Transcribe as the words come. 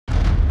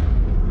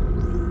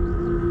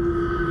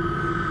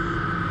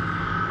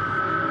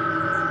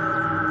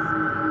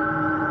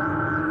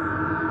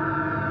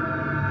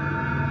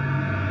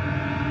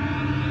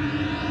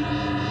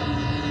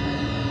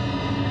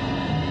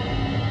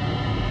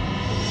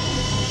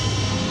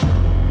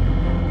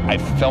I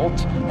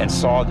felt and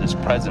saw this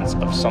presence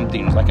of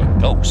something like a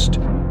ghost.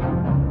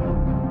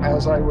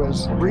 As I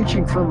was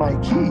reaching for my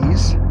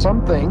keys,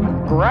 something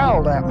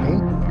growled at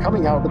me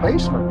coming out of the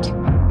basement.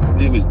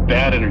 It was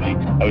bad energy.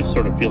 I was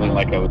sort of feeling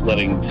like I was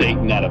letting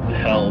Satan out of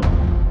hell.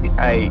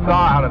 I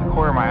saw out of the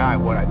corner of my eye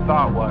what I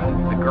thought was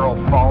the girl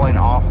falling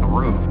off the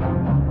roof.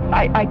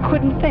 I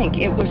couldn't think.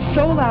 It was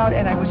so loud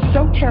and I was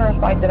so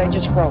terrified that I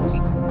just froze.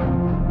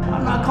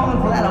 I'm not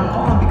calling for that. I'm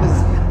calling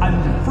because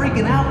I'm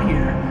freaking out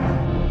here.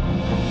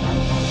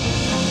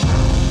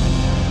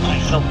 I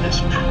felt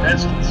this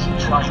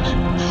presence trying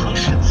to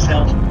push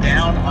itself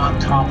down on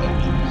top of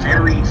me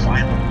very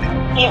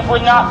violently. It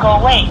would not go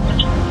away. It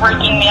was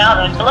freaking me out.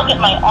 I look at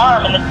my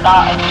arm and it's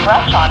got a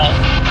scratch on it.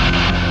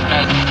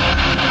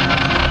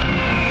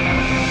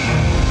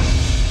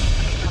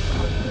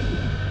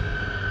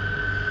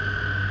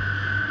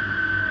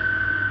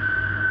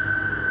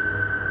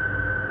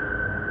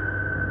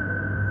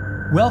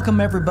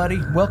 Welcome,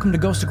 everybody. Welcome to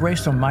Ghost of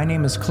Greystone. My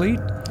name is Cleet.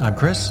 I'm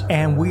Chris.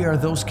 And we are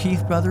those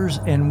Keith brothers,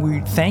 and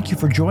we thank you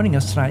for joining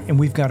us tonight. And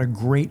we've got a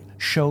great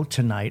show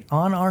tonight.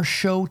 On our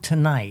show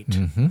tonight,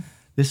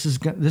 this is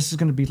going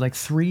to be like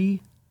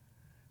three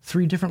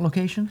different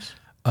locations?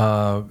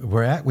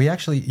 We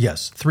actually,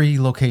 3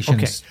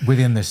 locations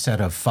within this set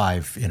of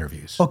 5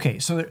 interviews. Okay,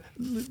 so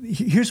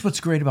here's what's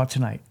great about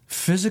tonight.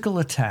 Physical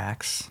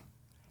attacks,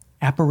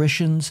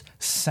 apparitions,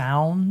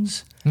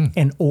 sounds,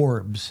 and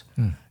orbs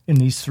in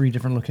these 3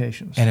 different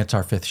locations. And it's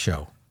our 5th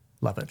show.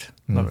 Love it.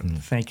 Love it.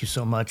 Thank you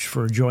so much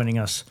for joining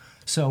us.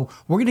 So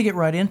we're going to get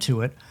right into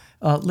it.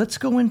 Let's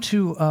go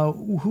into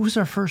who's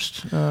our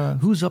first,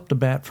 who's up to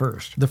bat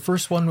first? The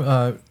first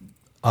one,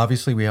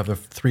 obviously we have the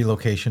 3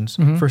 locations.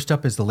 First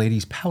up is the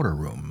ladies' powder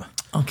room.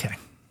 Okay.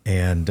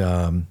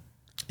 And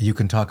you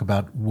can talk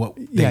about what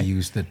they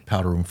use the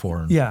powder room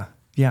for. Yeah.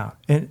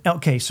 And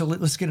okay, so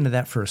let's get into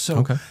that first.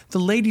 So the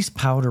ladies'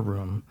 powder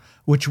room,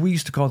 which we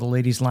used to call the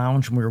ladies'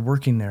 lounge when we were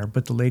working there,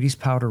 but the ladies'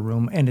 powder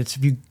room, and it's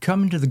if you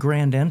come into the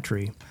grand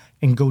entry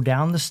and go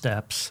down the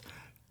steps,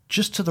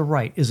 just to the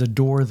right is a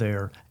door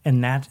there,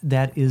 and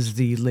that is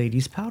the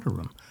ladies' powder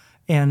room.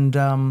 And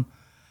I'm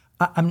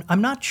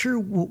not sure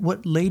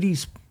what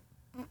ladies'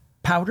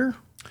 powder.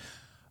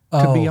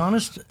 To be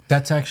honest,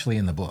 that's actually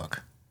in the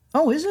book.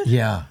 Oh, is it?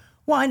 Yeah.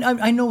 Well,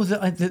 I know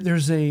that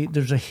there's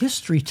a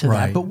history to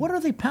that, but what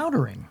are they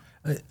powdering?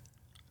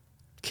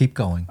 Keep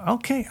going.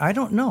 Okay, I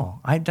don't know.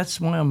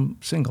 That's why I'm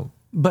single.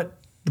 But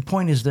the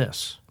point is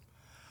this.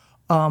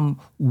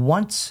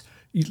 Once,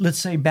 let's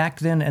say back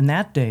then and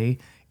that day,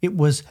 it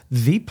was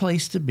the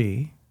place to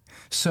be.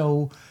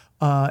 So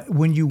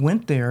when you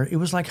went there, it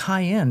was like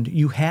high end.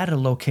 You had a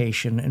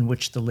location in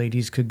which the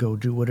ladies could go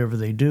do whatever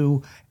they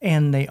do.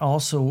 And it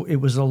was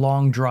a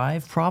long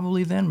drive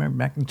probably then, remember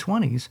back in the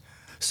 20s.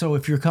 So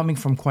if you're coming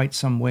from quite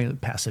some way,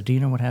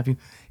 Pasadena, what have you,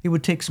 it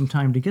would take some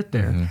time to get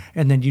there.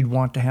 And then you'd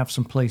want to have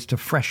some place to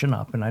freshen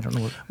up. And I don't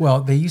know what...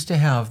 Well, they used to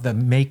have, the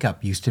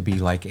makeup used to be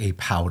like a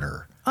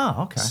powder.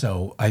 Oh, okay.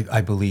 So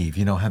I believe,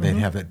 you know how they'd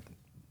have it,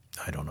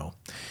 I don't know.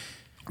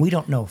 We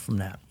don't know from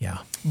that. Yeah.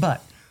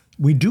 But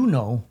we do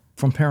know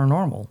from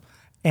paranormal.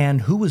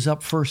 And who was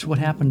up first? What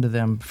happened to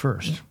them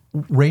first?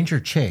 Ranger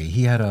Che.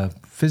 He had a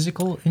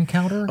physical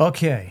encounter?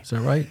 Okay. Is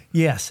that right?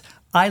 Yes.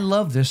 I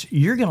love this.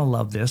 You're going to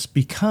love this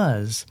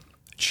because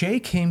Che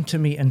came to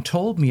me and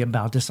told me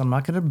about this. I'm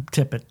not going to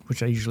tip it,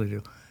 which I usually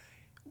do.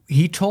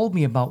 He told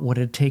me about what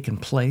had taken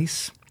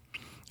place.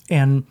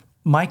 And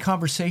my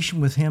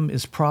conversation with him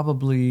is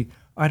probably,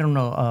 I don't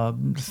know,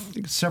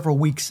 several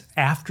weeks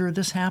after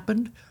this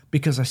happened,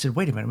 because I said,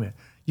 wait a minute,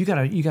 you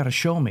gotta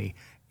show me.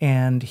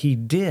 And he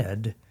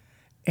did,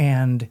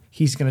 and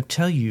he's going to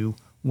tell you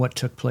what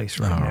took place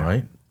right now. All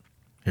right.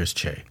 Here's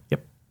Che.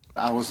 Yep.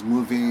 I was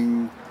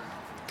moving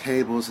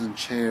tables and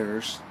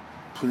chairs,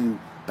 putting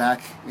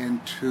back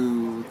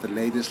into the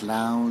latest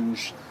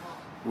lounge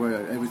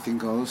where everything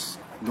goes,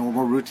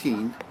 normal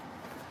routine.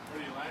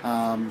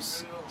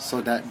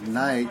 So that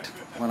night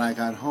when I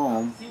got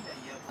home,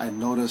 I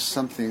noticed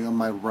something on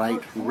my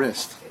right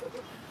wrist.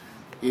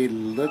 It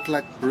looked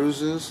like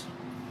bruises,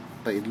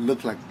 but it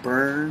looked like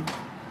burn.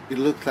 It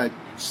looked like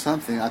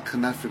something. I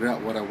could not figure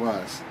out what it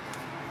was.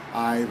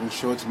 I even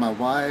showed it to my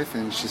wife,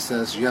 and she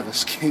says, "You have a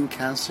skin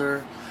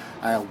cancer."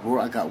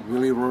 I got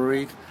really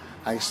worried.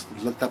 I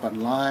looked up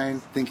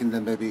online, thinking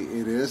that maybe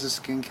it is a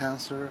skin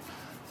cancer,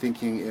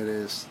 thinking it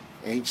is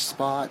age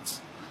spots.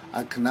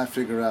 I could not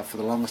figure out for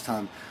the longest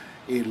time.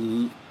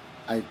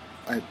 I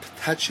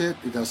touch it,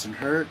 it doesn't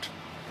hurt.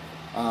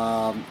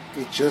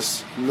 It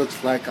just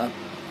looks like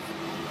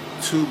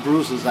 2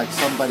 bruises, like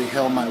somebody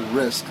held my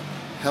wrist,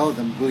 held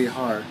them really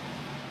hard,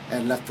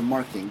 and left the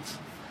markings.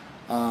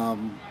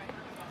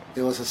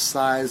 It was the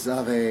size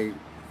of a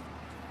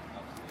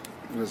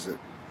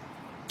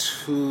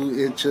 2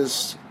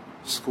 inches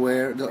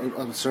square,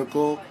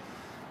 circle,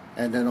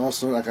 and then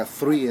also like a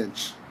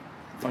 3-inch.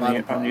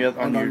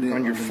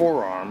 On your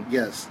forearm.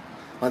 Yes,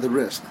 by the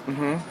wrist.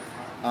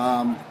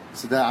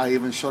 So that I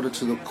even showed it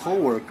to the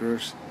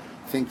co-workers,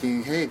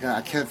 thinking, hey, God,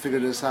 I can't figure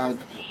this out,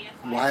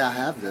 why I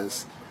have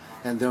this.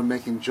 and they're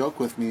making joke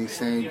with me,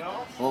 saying,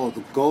 "Oh,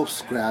 the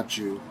ghost grabbed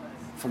you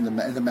from the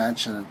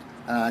mansion."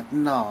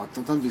 No,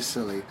 don't be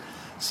silly.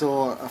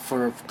 So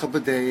for a couple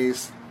of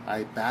days,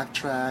 I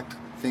backtracked,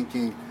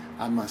 thinking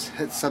I must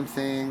hit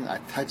something, I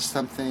touched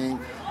something,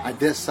 I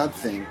did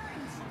something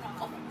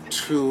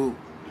to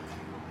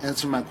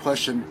answer my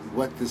question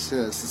what this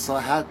is. So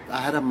I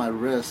had on my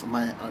wrist,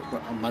 my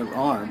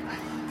arm,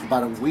 for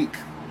about a week,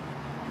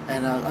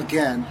 and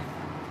again,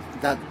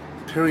 that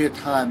period of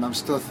time, I'm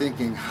still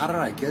thinking, how did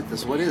I get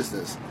this? What is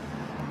this?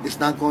 It's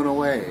not going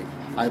away.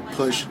 I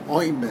push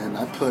ointment,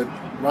 I put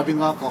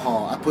rubbing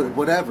alcohol, I put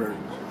whatever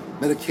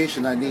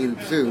medication I needed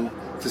to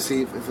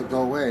see if it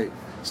go away.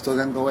 Still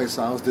didn't go away.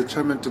 So I was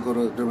determined to go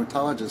to a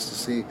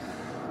dermatologist to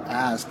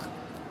ask,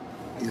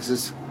 is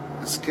this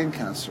a skin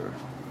cancer?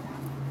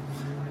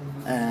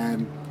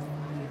 And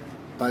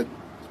but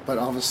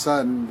all of a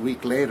sudden, a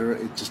week later,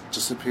 it just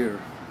disappeared,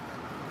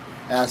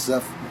 as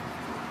if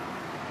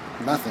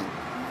nothing.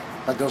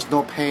 But there was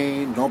no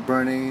pain, no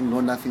burning, no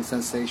nothing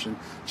sensation,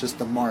 just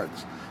the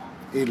marks.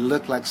 It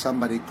looked like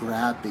somebody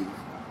grabbed me,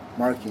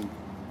 marking,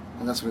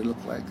 and that's what it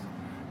looked like.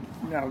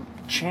 Now,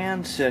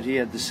 Chan said he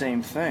had the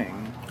same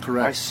thing.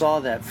 Correct. I saw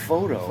that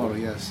photo. Oh,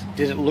 yes.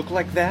 Did it look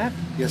like that?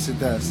 Yes, it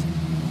does.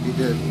 He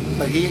did.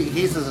 But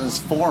he's in his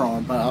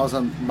forearm, but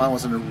mine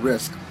was on the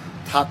wrist,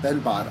 top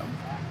and bottom.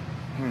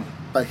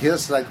 But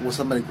his like when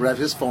somebody grabbed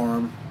his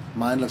forearm,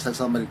 mine looks like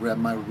somebody grabbed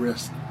my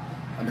wrist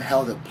and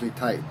held it pretty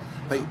tight.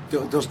 But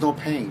there was no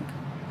pain.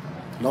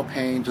 No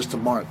pain, just the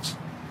marks.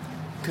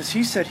 Because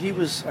he said he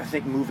was, I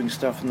think, moving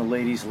stuff in the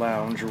ladies'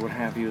 lounge or what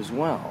have you as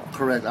well.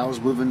 Correct. I was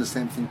moving the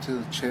same thing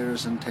too,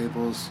 chairs and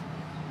tables,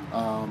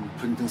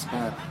 putting things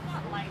back.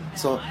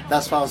 So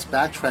that's why I was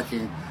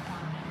backtracking.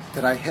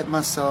 Did I hit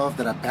myself?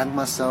 Did I bang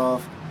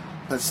myself?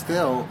 But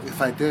still,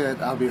 if I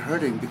did, I'll be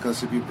hurting because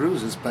it'd be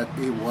bruises. But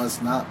it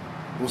was not.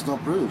 It was no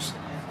bruise.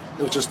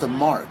 It was just a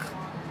mark.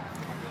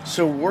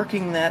 So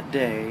working that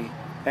day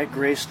at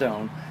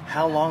Greystone,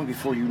 how long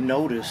before you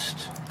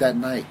noticed? That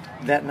night.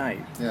 That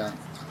night. Yeah.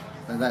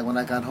 And that when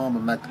I got home,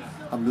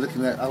 I'm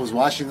looking at. I was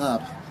washing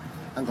up.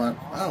 I'm going,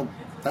 oh,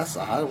 that's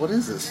odd. What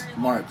is this?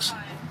 Marks.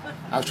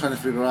 I was trying to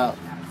figure out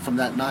from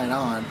that night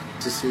on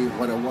to see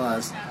what it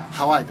was,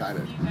 how I got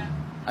it.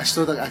 I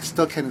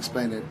still can't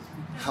explain it,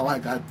 how I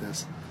got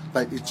this,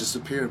 but it just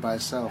appeared by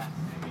itself.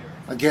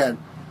 Again,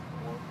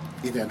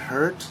 it didn't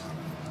hurt,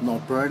 no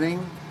burning.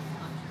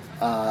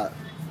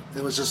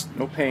 It was just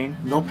no pain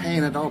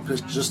at all. It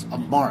was just a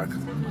mark,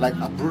 like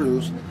a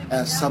bruise,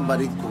 as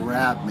somebody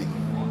grabbed me.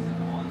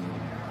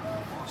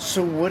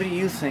 So what do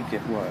you think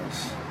it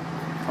was?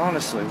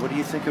 Honestly, what do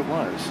you think it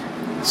was?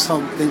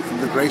 Something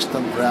from the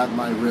Greystone grabbed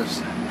my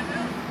wrist.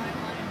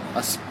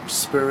 A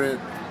spirit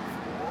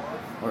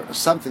or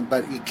something,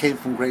 but it came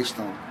from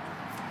Greystone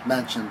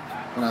Mansion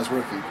when I was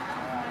working.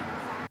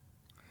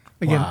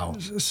 Again, wow.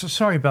 So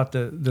sorry about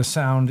the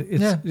sound.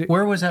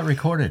 Where was that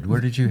recorded? Where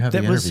did you have the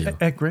interview? That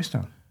was at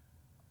Greystone.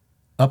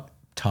 Up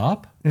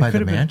top by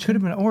the mansion? Could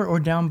have been, or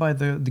down by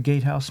the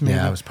gatehouse maybe.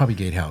 Yeah, it was probably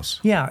gatehouse.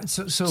 Yeah,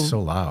 so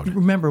loud.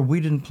 Remember, we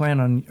didn't plan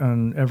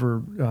on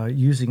ever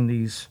using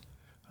these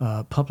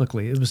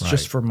publicly. It was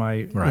just for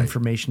my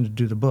information to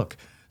do the book.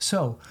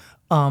 So,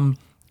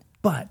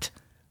 but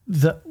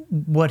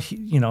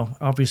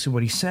obviously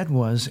what he said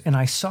was, and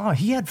I saw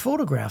he had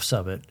photographs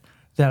of it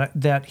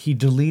that he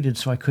deleted,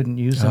 so I couldn't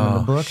use them in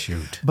the book.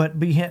 Shoot! But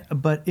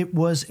it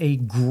was a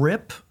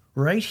grip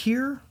right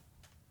here.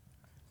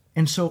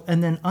 And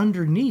then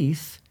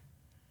underneath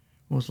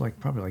was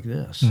probably like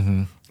this.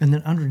 Mm-hmm. And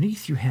then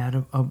underneath you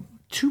had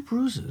two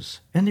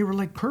bruises, and they were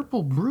like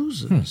purple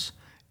bruises.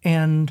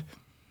 And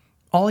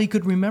all he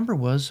could remember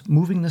was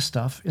moving the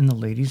stuff in the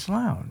ladies'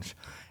 lounge.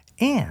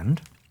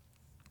 And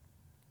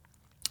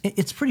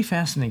it's pretty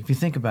fascinating if you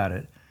think about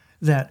it,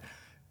 that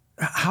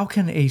how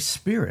can a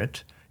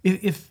spirit,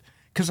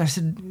 because I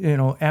said,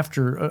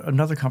 after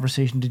another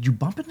conversation, did you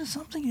bump into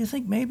something? You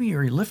think maybe, or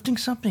are you lifting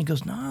something? He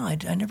goes, no, I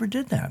never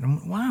did that.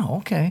 I'm, wow,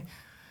 okay.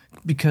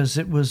 Because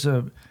it was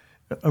a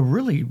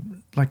really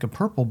like a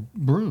purple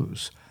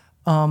bruise.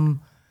 And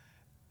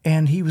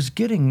he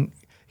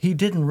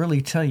didn't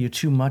really tell you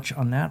too much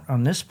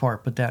on this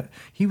part, but that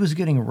he was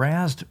getting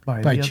razzed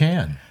by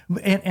Chan.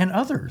 And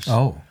others.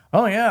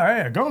 Oh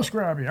yeah, hey, ghost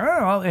grab you.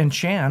 Oh, and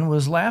Chan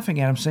was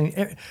laughing at him,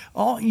 saying,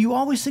 you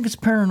always think it's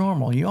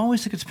paranormal. You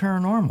always think it's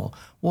paranormal.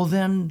 Well,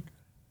 then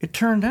it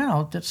turned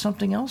out that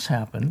something else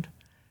happened,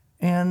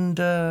 and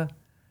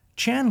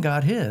Chan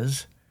got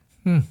his.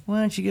 Why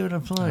don't you give it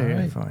a play?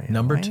 Right. For you?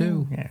 Number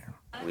 2. Yeah.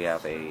 We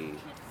have a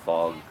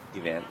fog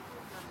event.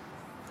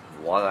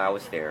 While I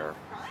was there,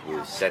 we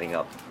were setting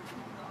up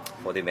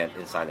for the event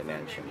inside the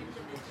mansion.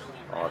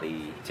 All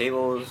the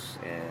tables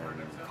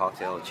and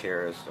cocktail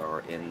chairs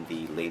are in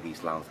the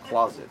ladies' lounge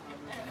closet.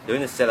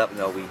 During the setup,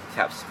 we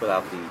have split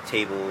out the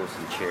tables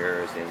and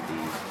chairs in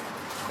the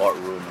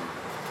courtroom,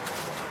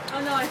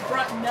 I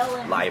brought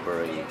melon.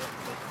 Library,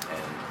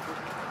 and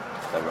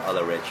there were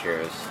other red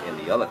chairs in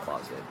the other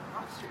closet.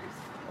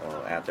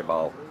 After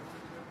about an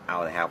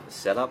hour and a half of the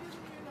setup,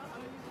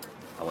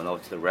 I went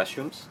over to the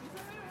restrooms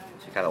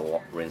to kind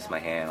of rinse my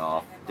hand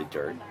off the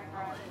dirt.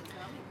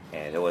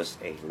 And there was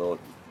a little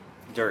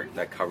dirt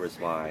that covers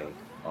my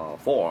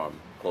forearm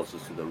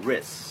closest to the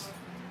wrist.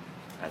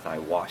 As I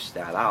washed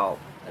that out,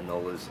 I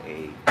noticed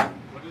a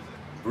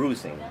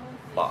bruising,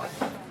 about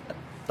a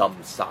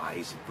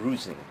thumb-sized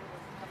bruising.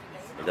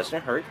 It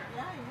doesn't hurt.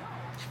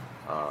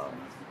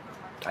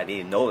 I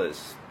didn't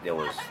notice it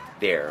was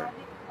there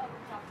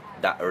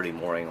that early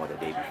morning or the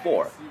day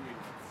before.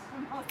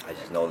 I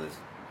just noticed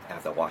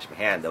after I washed my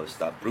hand, there was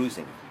that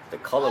bruising. The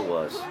color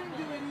was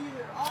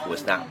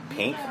not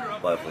pink,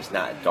 but it was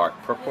not dark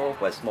purple,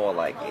 but it's more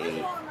like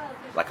a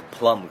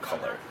plum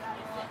color.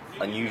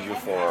 Unusual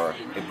for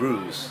a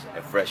bruise,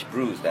 a fresh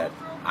bruise that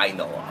I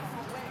know of.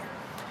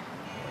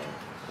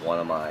 And one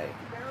of my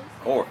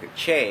coworker,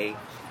 Che,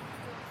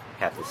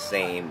 had the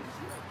same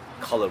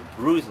color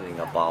bruising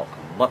about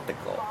a month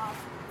ago.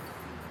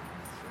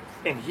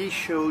 And he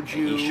showed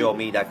you... And he showed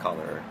me that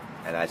color,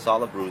 and I saw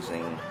the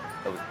bruising.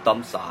 It was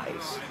thumb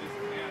size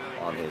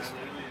on his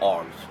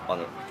arms,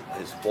 on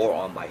his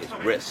forearm by his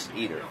wrist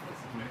either.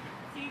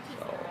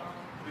 So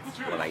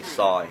when I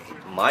saw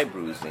my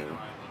bruising,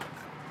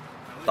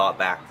 thought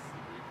back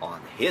on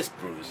his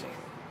bruising.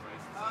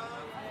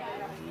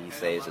 He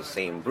says the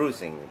same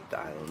bruising.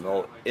 I don't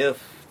know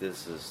if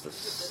this is the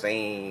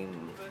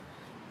same.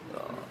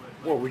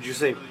 What would you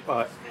say?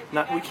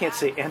 Not we can't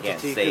say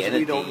entity because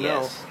we don't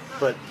know. Yes.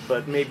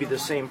 But maybe the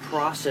same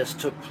process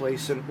took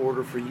place in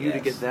order for you to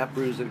get that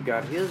bruise that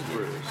got his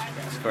bruise.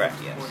 That's correct.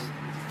 Yes.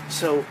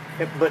 So,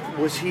 but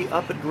was he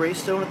up at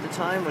Greystone at the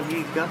time when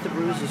he got the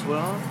bruise as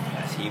well?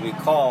 As he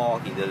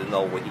recalled, he doesn't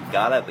know where he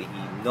got it, but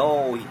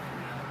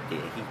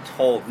he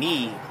told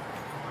me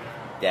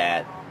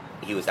that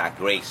he was at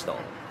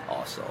Greystone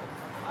also.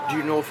 Do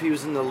you know if he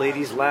was in the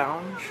ladies'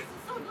 lounge?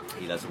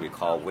 He doesn't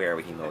recall where,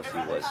 but he knows he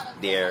was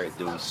there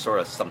doing sort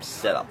of some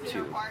setup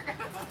too.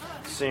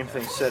 Same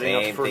thing, setting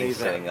up for an event.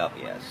 Setting up,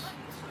 yes.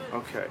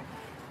 Okay.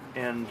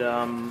 And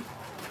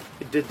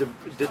did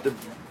the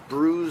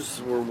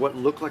bruise or what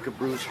looked like a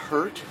bruise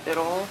hurt at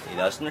all? It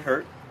doesn't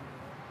hurt.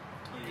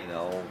 You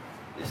know,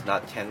 it's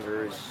not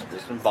tender. It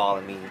doesn't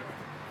bother me.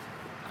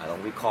 I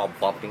don't recall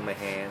bumping my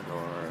hand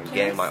or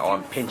getting my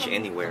arm pinched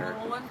anywhere.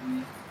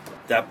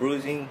 That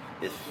bruising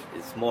is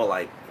more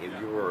like if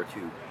you were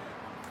to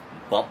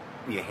bump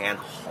your hand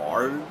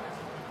hard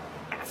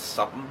at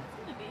something.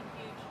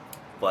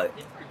 But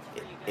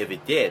if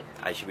it did,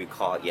 I should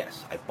recall,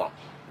 yes, I bumped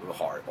real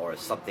hard, or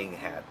something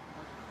had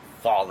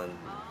fallen,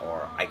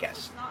 or I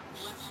guess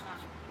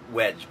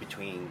wedged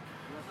between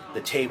the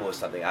table or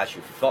something. I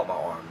actually felt my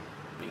arm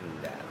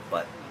being that,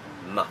 but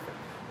nothing.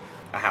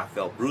 I have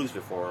felt bruised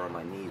before on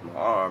my knees, my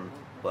arm,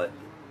 but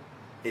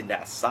in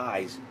that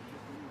size,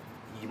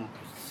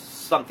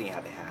 something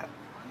had to happen.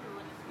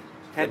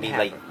 I mean,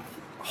 like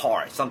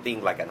hard,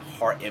 something like a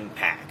hard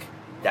impact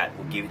that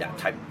will give you that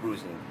type of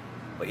bruising.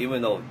 But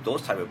even though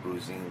those type of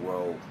bruising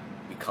will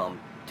become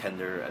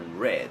tender and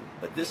red,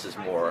 but this is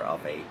more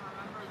of a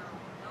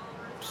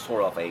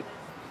sort of a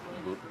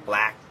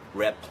black,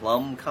 red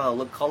plum kind of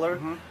look color.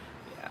 Mm-hmm.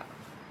 Yeah,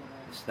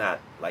 it's not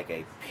like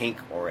a pink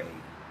or a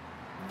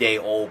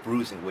day-old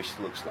bruising, which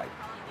looks like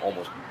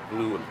almost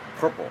blue and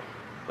purple,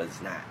 but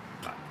it's not.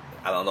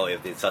 I don't know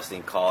if there's such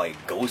thing called a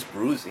ghost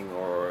bruising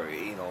or,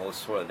 you know,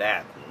 sort of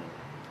that.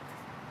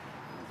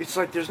 It's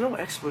like there's no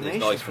explanation.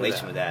 There's no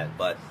explanation for that,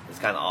 but it's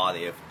kind of odd.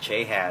 If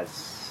Che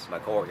my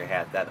coworker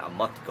had that a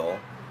month ago,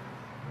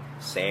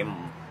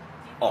 same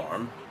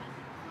arm,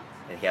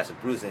 and he has a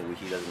bruising which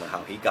he doesn't know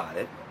how he got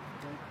it.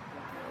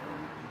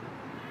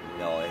 You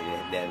know,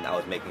 and then I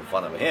was making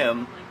fun of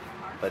him,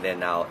 but then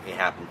now it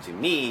happened to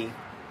me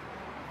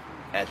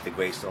at the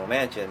Greystone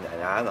Mansion,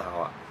 and I don't know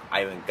how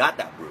I even got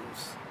that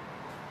bruise.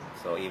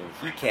 So even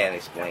he can't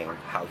explain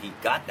how he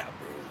got that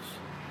bruise.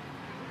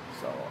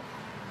 So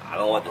I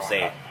don't know what to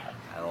say.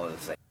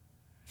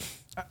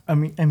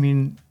 I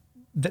mean,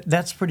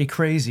 that's pretty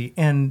crazy.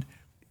 And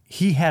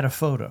he had a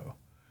photo.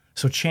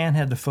 So Chan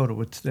had the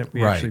photo that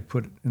we actually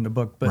put in the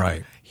book,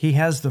 but he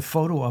has the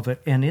photo of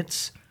it, and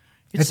it's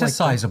like a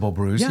sizable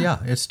bruise. Yeah,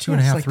 it's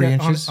 2.5, like 3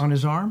 inches on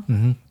his arm.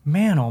 Mm-hmm.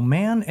 Man, oh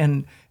man,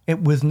 and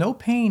it with no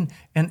pain,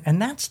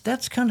 and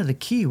that's kind of the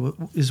key.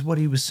 Is what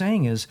he was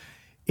saying is,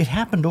 it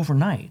happened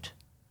overnight.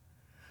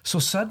 So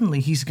suddenly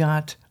he's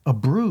got a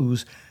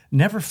bruise,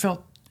 never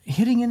felt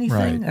hitting anything.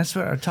 Right. That's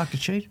what I talked to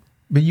Chade.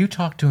 But you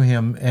talked to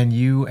him and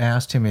you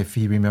asked him if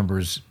he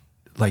remembers,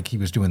 like he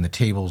was doing the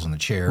tables and the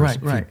chairs,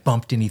 if he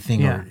bumped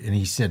anything, and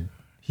he said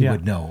he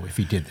would know if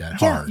he did that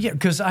hard. Yeah,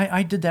 because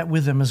I did that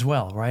with him as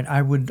well, right?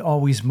 I would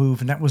always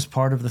move, and that was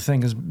part of the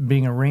thing as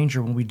being a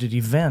ranger. When we did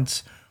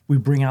events, we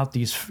bring out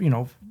these,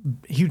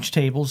 huge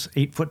tables,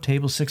 8-foot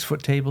tables,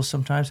 6-foot tables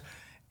sometimes,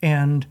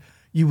 and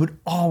you would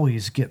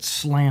always get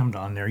slammed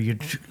on there.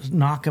 You'd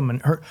knock them and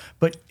hurt.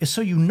 But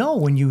so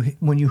when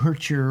you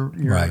hurt your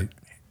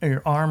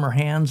arm or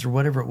hands or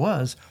whatever it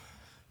was,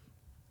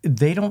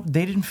 they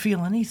didn't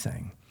feel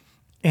anything.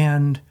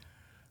 And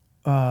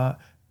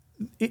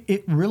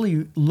it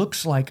really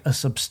looks like a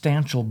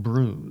substantial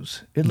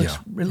bruise. It looks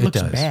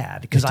does.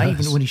 bad because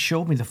even when he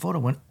showed me the photo,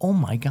 I went, "Oh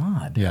my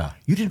God,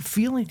 you didn't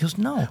feel it?" He goes,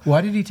 "No."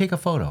 Why did he take a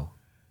photo?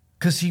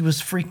 Because he was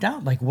freaked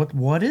out. Like,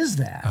 what is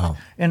that? Oh.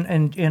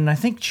 And I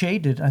think Che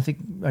did. I think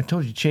I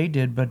told you Che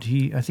did, but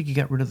I think he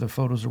got rid of the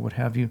photos or what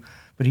have you.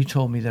 But he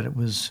told me that it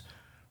was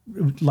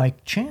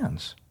like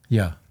Chan's.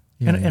 Yeah.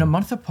 And a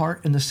month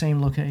apart in the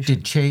same location.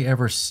 Did Che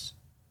ever?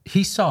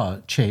 He saw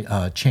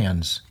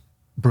Chan's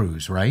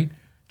bruise, right?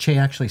 Che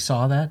actually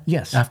saw that?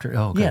 Yes. After?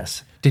 Oh, okay.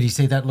 Yes. Did he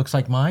say that looks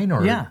like mine?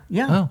 Or Yeah.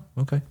 Oh,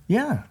 okay.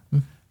 Yeah.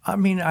 I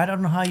mean, I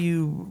don't know how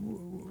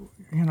you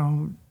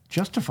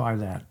justify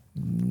that.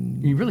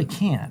 You really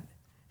can't.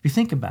 If you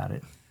think about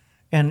it.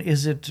 And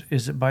is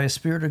it by a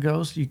spirit or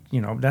ghost? You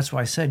know, that's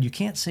why I said you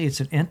can't say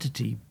it's an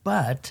entity,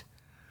 but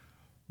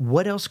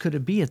what else could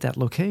it be at that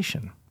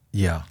location?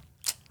 Yeah.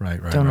 Right.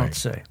 Don't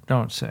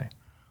say.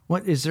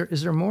 What is there?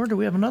 Is there more? Do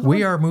we have another one?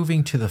 We are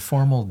moving to the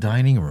formal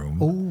dining room.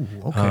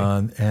 Oh,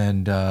 okay.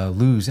 And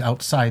Lou's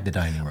outside the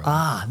dining room.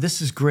 Ah,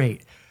 this is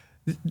great.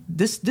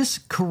 This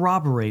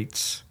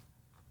corroborates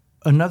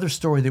another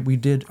story that we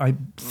did. I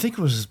think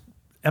it was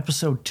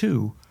episode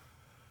 2.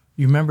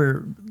 You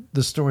remember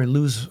the story?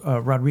 Luz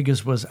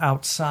Rodriguez was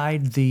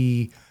outside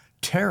the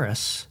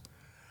terrace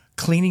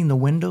cleaning the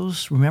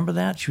windows. Remember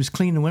that? She was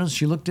cleaning the windows.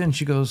 She looked in.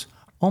 She goes,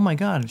 "Oh my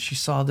God!" She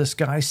saw this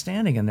guy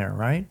standing in there,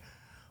 right?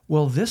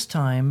 Well, this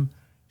time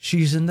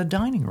she's in the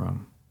dining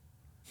room.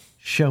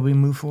 Shall we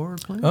move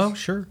forward, please? Oh,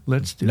 sure.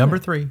 Let's do Number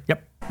it. 3.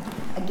 Yep.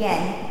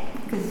 Again,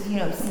 because,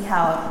 see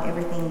how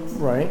everything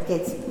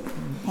gets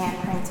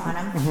handprints on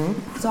them?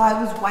 Mm-hmm. So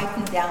I was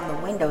wiping down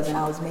the windows and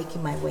I was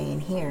making my way in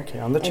here. Okay,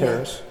 on the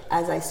terrace.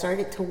 As I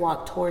started to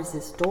walk towards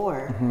this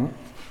door,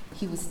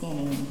 he was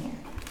standing in here,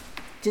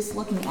 just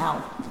looking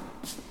out.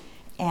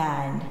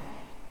 And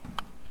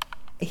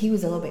he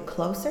was a little bit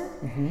closer,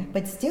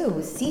 but still it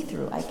was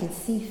see-through. I could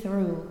see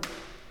through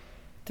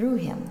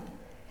him.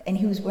 And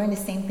he was wearing the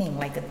same thing,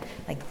 like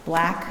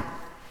black,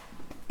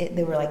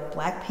 they were like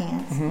black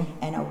pants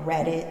and a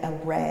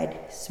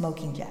red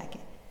smoking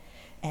jacket.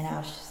 And I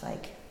was just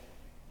like,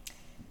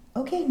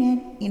 okay,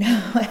 Ned,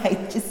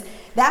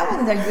 that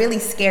one that really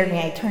scared me.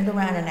 I turned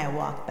around and I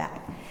walked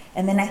back.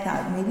 And then I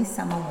thought maybe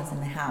someone was in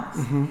the house,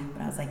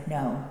 but I was like,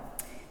 no,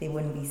 they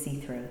wouldn't be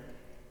see-through,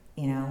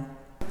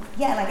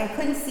 Yeah, like I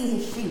couldn't see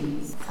his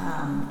shoes.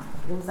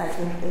 It was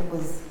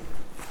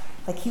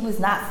like he was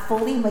not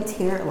fully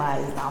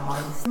materialized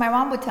almost. My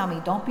mom would tell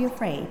me, don't be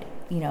afraid.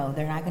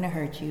 They're not going to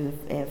hurt you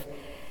if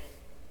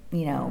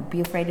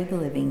be afraid of the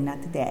living,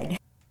 not the dead.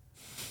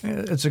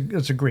 It's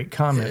a great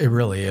comment. It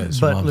really is.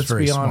 But Mom's let's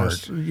very be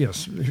honest. smart.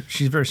 Yes,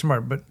 she's very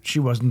smart, but she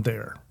wasn't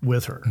there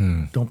with her.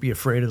 Don't be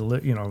afraid of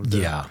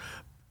the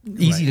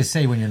Easy to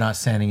say when you're not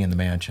standing in the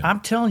mansion.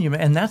 I'm telling you,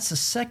 man, and that's the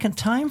second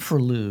time for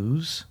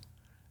Luz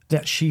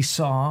that she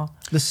saw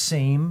the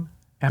same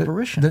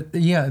apparition.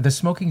 The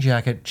smoking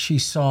jacket she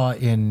saw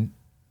in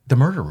the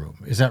murder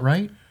room. Is that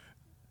right?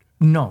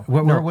 No.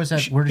 Where was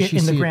that? Where did she see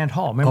in the it? Grand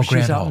Hall. Remember,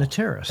 she's out in the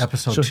terrace.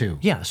 Episode 2.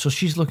 Yeah, so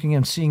she's looking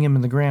and seeing him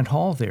in the Grand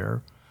Hall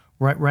there,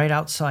 right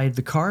outside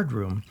the card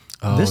room.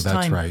 Oh,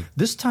 that's right.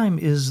 This time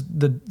is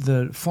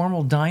the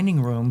formal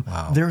dining room.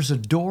 Wow. There's a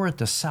door at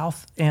the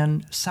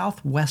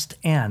southwest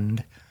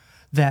end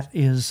that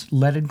is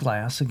leaded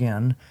glass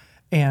again,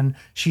 and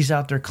she's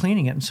out there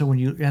cleaning it. And so when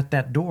you at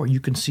that door, you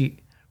can see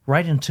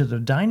right into the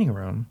dining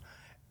room,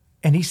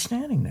 and he's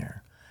standing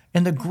there.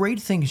 And the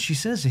great thing is, she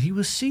says that he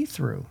was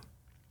see-through.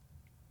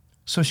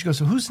 So she goes,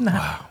 "So who's in the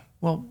house?"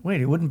 Well,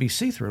 wait, it wouldn't be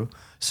see-through.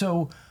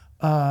 So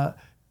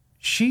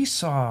she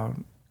saw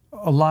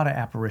a lot of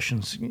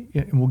apparitions,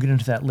 and we'll get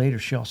into that later.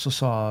 She also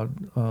saw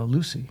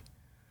Lucy,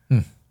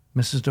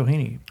 Mrs.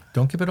 Doheny.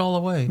 Don't give it all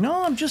away.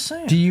 No, I'm just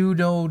saying. Do you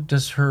know,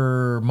 does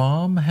her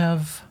mom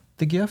have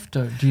the gift?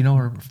 Do you know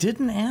her?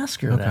 Didn't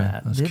ask her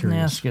that. Didn't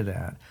ask her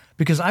that.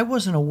 Because I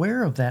wasn't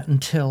aware of that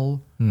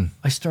until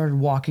I started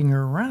walking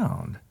her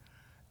around.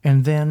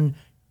 And then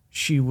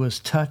she was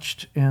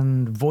touched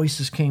and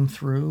voices came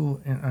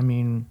through. And I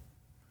mean,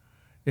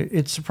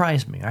 it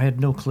surprised me. I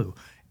had no clue.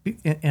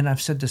 And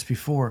I've said this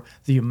before,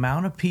 the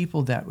amount of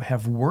people that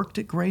have worked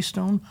at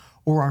Greystone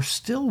or are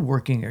still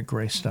working at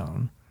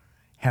Greystone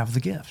have the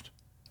gift,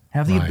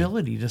 have the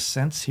ability to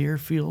sense, hear,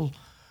 feel,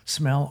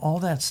 smell, all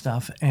that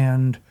stuff,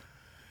 and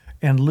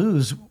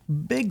Luz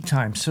big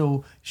time.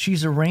 So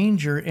she's a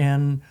ranger,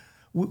 and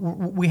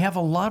we have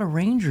a lot of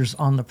rangers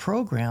on the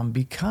program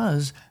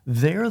because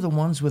they're the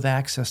ones with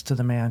access to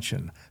the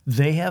mansion.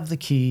 They have the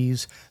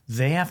keys.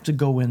 They have to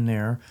go in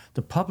there.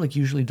 The public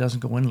usually doesn't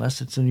go in unless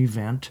it's an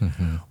event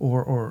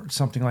or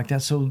something like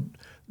that. So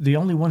the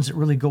only ones that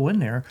really go in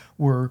there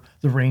were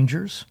the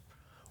rangers,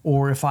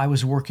 or if I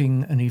was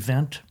working an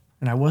event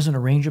and I wasn't a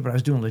ranger, but I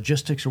was doing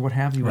logistics or what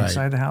have you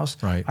inside the house,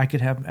 I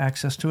could have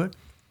access to it.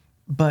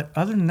 But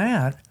other than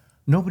that,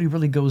 nobody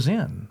really goes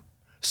in.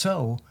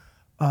 So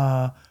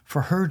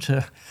for her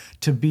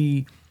to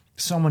be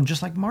someone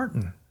just like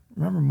Martin.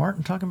 Remember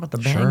Martin talking about the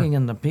banging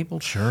and the people?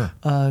 Sure.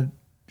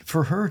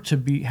 For her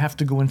to have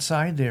to go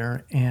inside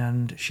there,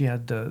 and she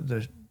had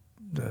the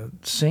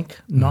sink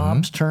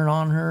knobs turn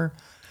on her.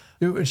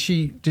 Did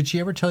she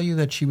ever tell you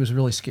that she was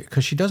really scared?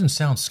 Because she doesn't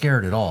sound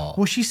scared at all.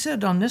 Well, she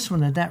said on this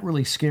one that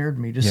really scared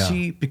me to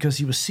see, because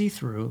he was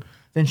see-through.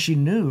 Then she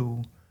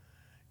knew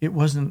it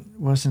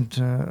wasn't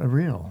a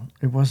real.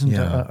 It wasn't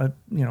a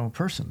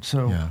person.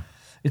 So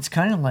it's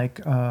kind of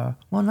like well,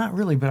 not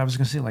really, but I was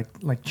going to say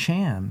like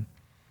Chan,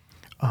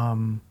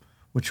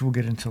 which we'll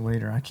get into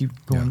later. I keep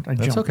going.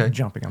 Yeah,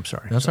 jumping. I'm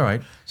sorry. That's all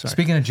right. Sorry.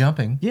 Speaking of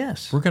jumping,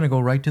 yes, we're going to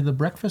go right to the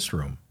breakfast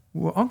room.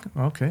 Well,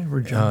 okay,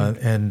 we're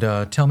jumping. And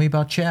tell me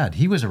about Chad.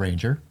 He was a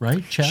ranger,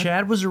 right?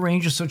 Chad was a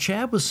ranger. So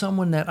Chad was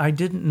someone that I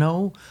didn't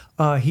know.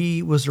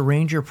 He was a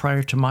ranger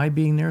prior to my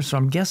being there. So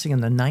I'm guessing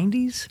in the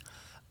 90s.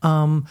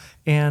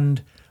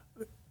 And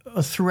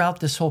throughout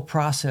this whole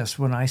process,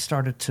 when I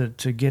started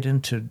to get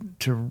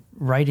into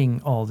writing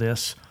all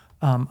this,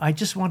 I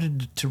just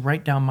wanted to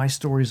write down my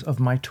stories of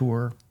my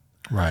tour.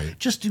 Right.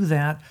 Just do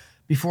that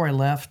before I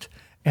left.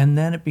 And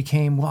then it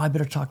became, well, I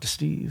better talk to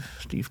Steve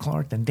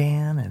Clark, then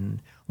Dan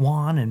and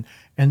Juan.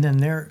 And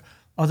then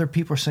other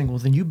people are saying, well,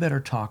 then you better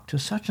talk to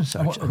such and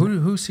such.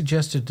 Who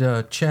suggested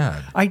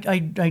Chad? I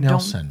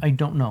Nelson. I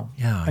don't know.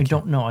 Yeah, I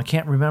don't know. I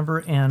can't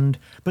remember.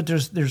 But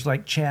there's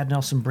like Chad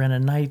Nelson,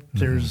 Brennan Knight.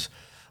 There's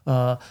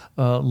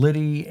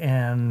Liddy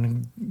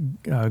and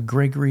Glenn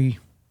Gregory.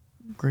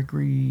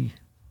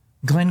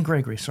 Glenn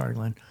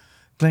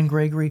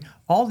Gregory.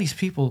 All these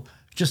people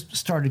just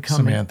started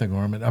coming. Samantha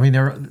Gorman. I mean,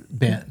 they're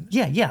band.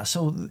 Yeah.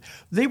 So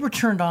they were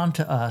turned on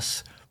to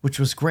us, which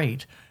was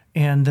great.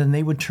 And then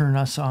they would turn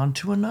us on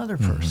to another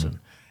person.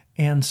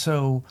 And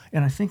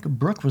I think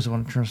Brooke was the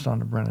one who turned us on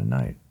to Brennan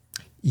Knight.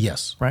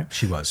 Yes. Right?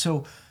 She was.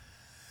 So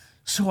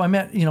I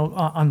met,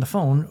 on the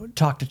phone,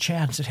 talked to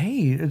Chad and said,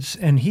 hey,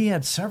 and he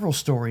had several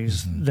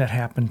stories that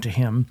happened to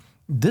him.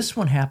 This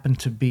one happened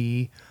to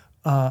be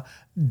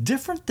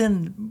different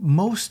than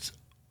most.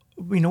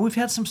 We've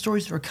had some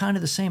stories that are kind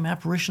of the same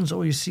apparitions.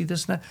 Oh, you see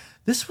this and that.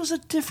 This was a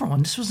different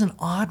one. This was an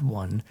odd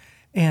one.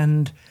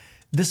 And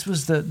this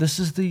is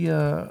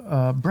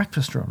the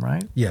breakfast room,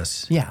 right?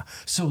 Yes. Yeah.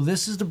 So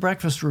this is the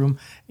breakfast room,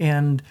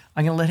 and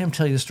I'm going to let him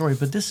tell you the story.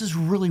 But this is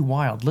really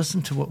wild.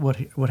 Listen to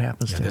what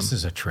happens to him. This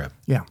is a trip.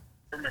 Yeah.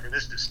 I remember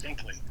this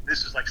distinctly.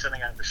 This is like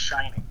something out of The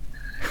Shining.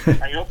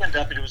 I opened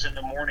up, it was in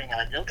the morning, and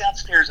I go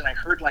downstairs, and I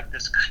heard like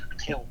this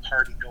cocktail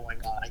party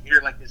going on. I hear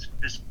like this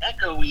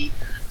echoey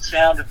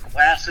sound of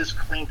glasses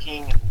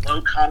clinking and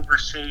low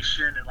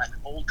conversation and like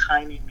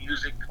old-timey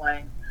music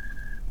playing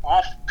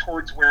off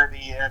towards where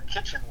the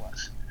kitchen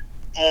was.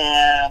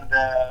 And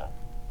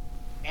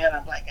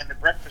I'm like in the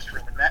breakfast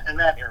room in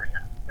that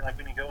area. Like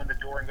when you go in the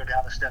door and go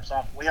down the steps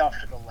way off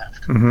to the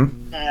left.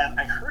 And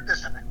I heard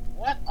this, and I'm like,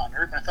 what on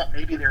earth? And I thought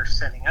maybe they were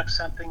setting up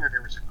something or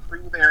there was a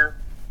crew there.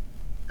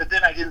 But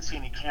then I didn't see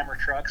any camera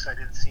trucks. I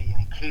didn't see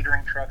any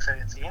catering trucks. I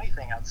didn't see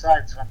anything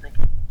outside. So I'm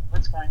thinking,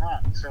 what's going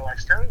on? So I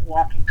started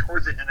walking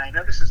towards it, and I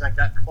noticed as I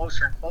got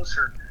closer and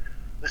closer,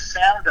 the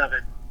sound of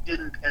it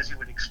didn't, as you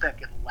would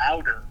expect, get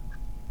louder.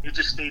 It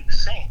just stayed the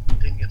same. It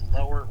didn't get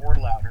lower or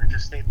louder. It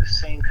just stayed the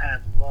same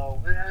kind of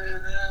low,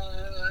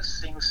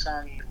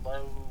 sing-songy,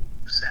 low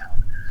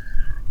sound.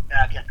 And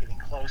I kept getting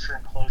closer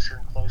and closer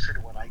and closer to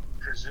what I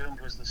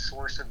presumed was the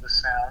source of the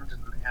sound,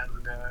 and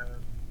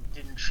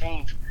didn't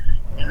change.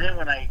 And then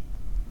when I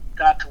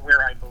got to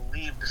where I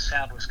believed the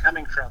sound was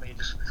coming from, it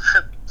just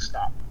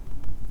stopped.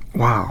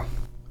 Wow.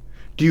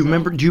 Do you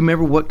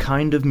remember what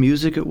kind of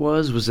music it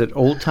was? Was it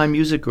old-time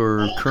music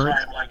or current?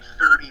 Old-time, like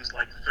 30s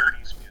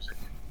music.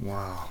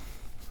 Wow.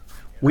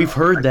 We've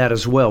heard that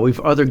as well.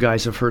 Other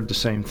guys have heard the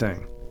same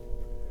thing.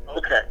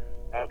 Okay.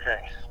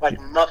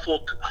 Like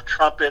muffled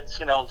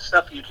trumpets,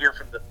 stuff you'd hear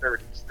from the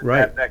 30s.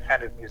 Right. That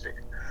kind of music.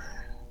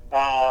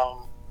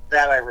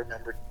 That I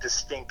remember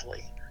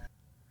distinctly.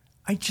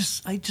 I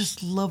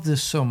just love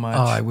this so much.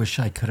 Oh, I wish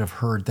I could have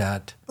heard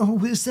that.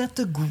 Oh, is that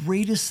the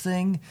greatest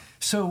thing?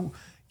 So,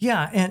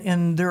 yeah,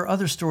 and there are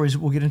other stories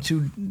we'll get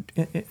into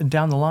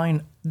down the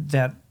line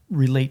that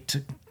relate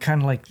to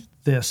kind of like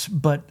this,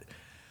 but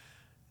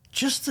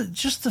just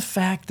the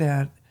fact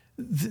that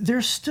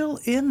they're still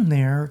in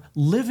there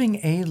living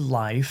a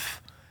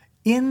life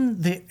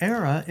in the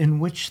era in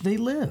which they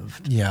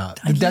lived. Yeah,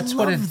 that's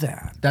what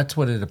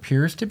it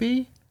appears to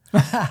be.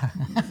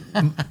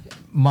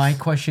 My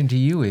question to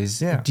you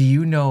is, do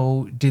you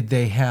know, did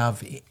they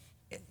have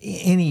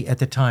any, at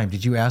the time,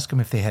 did you ask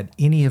them if they had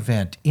any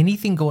event,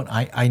 anything going?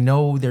 I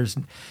know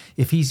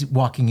if he's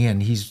walking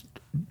in, he's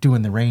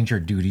doing the ranger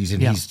duties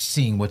and he's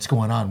seeing what's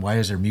going on. Why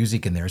is there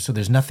music in there? So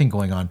there's nothing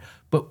going on.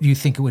 But you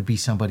think it would be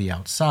somebody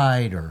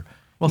outside, or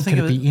could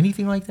it be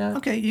anything like that?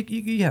 Okay,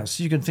 yes,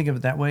 you can think of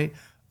it that way.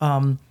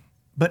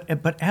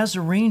 But as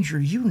a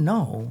ranger,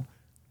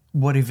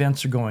 what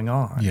events are going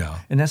on. Yeah.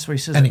 And that's what he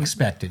says. And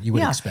expect it. You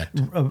would expect.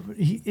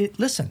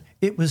 Listen,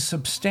 it was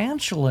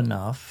substantial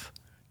enough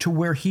to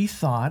where he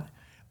thought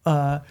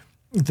the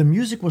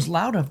music was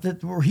loud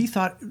enough where he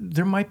thought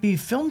there might be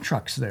film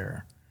trucks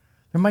there.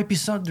 There might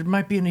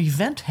be an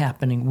event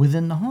happening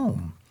within the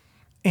home.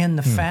 And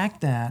the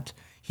fact that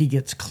he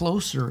gets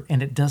closer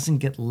and it doesn't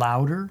get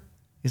louder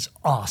is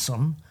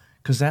awesome,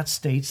 because that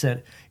states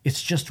that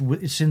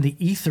it's in the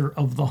ether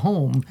of the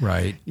home.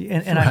 Right.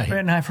 And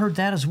I've heard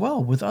that as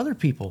well with other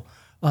people,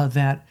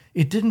 that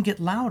it didn't get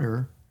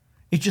louder,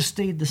 it just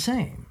stayed the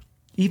same,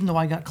 even though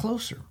I got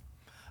closer.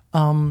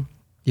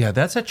 Yeah,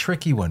 that's a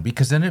tricky one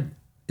because then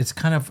it's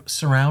kind of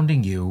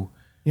surrounding you.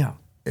 Yeah.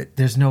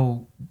 There's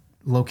no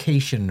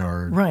location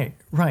or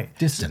right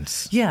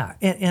distance. Yeah,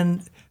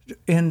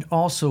 and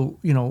also,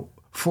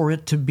 for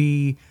it to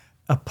be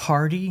a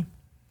party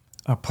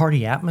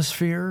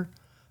atmosphere,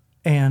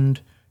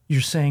 and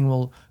you're saying,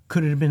 well,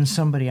 could it have been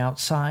somebody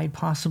outside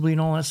possibly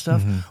and all that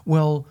stuff? Mm-hmm.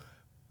 Well,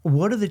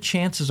 what are the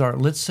chances are,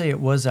 let's say it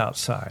was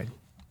outside,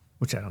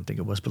 which I don't think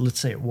it was, but let's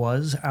say it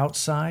was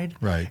outside.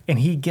 Right. And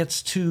he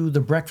gets to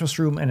the breakfast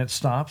room and it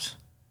stops.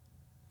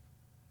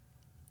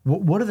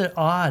 What are the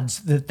odds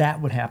that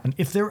would happen?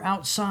 If they're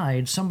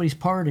outside, somebody's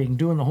partying,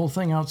 doing the whole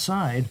thing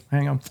outside,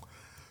 hang on,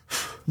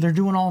 they're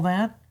doing all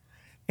that,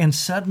 and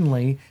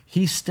suddenly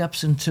he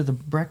steps into the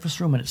breakfast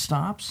room and it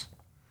stops.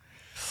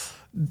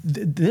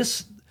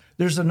 There's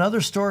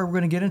another story we're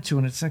going to get into,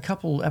 and it's a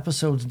couple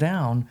episodes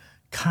down,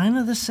 kind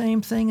of the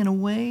same thing in a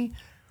way,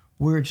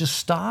 where it just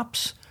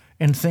stops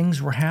and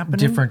things were happening.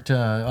 Different,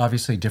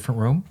 obviously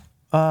different room?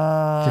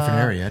 Different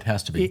area, it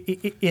has to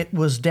be. It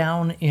was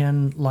down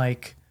in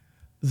like...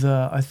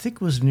 I think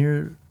it was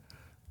near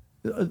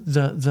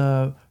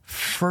the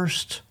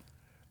first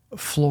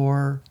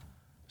floor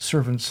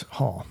servants'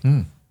 hall.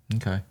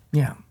 Okay.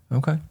 Yeah.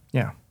 Okay.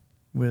 Yeah,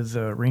 with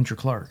Ranger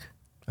Clark.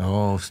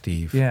 Oh,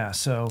 Steve. Yeah.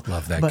 So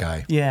love that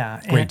guy.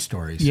 Yeah. Great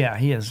stories. Yeah,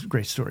 he has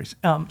great stories.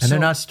 And they're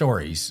not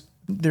stories.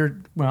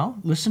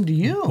 Listen to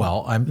you.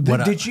 Well,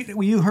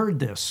 you heard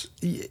this?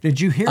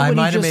 Did you hear? I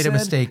might have made a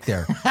mistake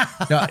there.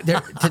 No,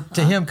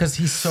 to him, because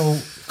he's so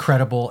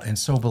credible and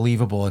so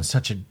believable and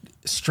such a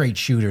straight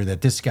shooter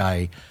that this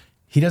guy,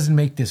 he doesn't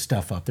make this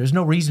stuff up. There's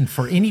no reason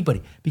for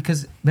anybody,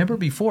 because remember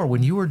before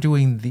when you were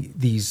doing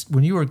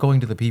when you were going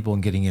to the people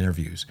and getting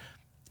interviews,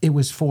 it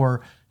was for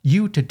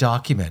you to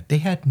document.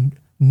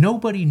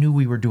 Nobody knew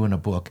we were doing a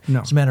book. No.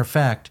 As a matter of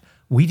fact,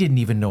 we didn't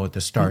even know at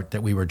the start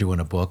that we were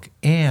doing a book.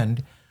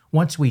 And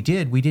once we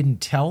did, we didn't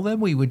tell them.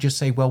 We would just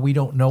say, well, we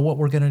don't know what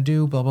we're going to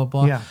do, blah, blah,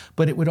 blah. Yeah.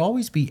 But it would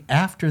always be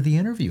after the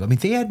interview. I mean,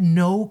 they had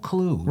no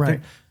clue.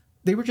 Right.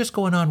 They were just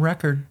going on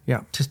record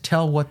to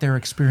tell what their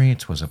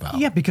experience was about.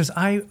 Yeah, because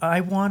I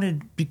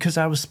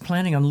was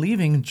planning on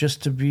leaving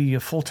just to be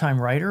a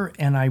full-time writer,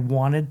 and I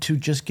wanted to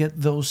just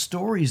get those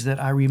stories that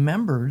I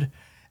remembered,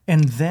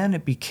 and then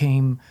it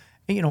became,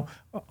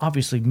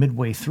 obviously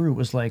midway through it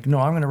was like, no,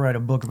 I'm going to write a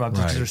book about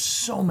this because there's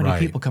so many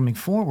people coming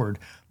forward.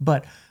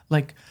 But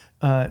like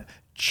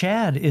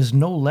Chad is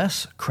no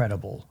less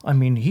credible. I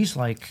mean, he's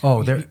like,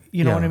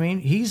 you know what I mean?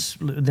 He's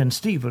than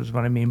Steve is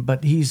what I mean,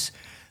 but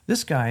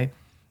this guy.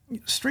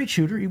 Straight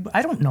shooter.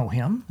 I don't know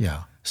him.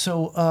 Yeah.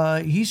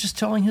 So he's just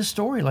telling his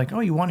story like, oh,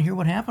 you want to hear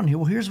what happened?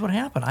 Well, here's what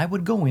happened. I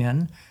would go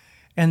in,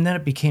 and then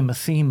it became a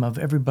theme of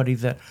everybody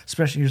that,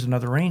 especially here's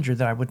another ranger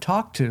that I would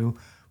talk to,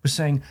 was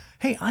saying,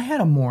 hey, I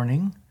had a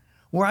morning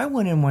where I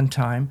went in one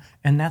time,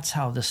 and that's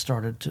how this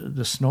started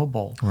the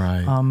snowball.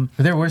 Right.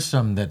 But there were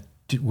some that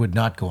would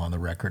not go on the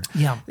record.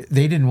 Yeah.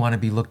 They didn't want to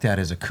be looked at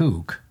as a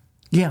kook.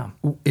 Yeah.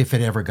 If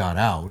it ever got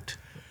out.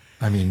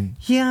 I mean,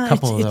 yeah, a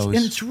couple of those.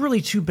 And it's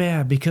really too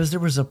bad because there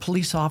was a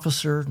police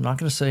officer, not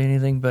going to say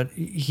anything, but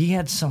he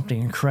had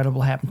something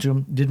incredible happen to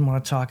him, didn't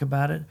want to talk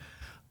about it.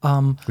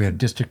 We had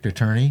district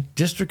attorney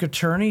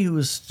who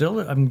was still,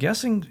 I'm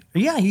guessing,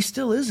 he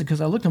still is, because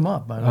I looked him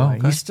up, by the way.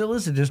 Okay. He still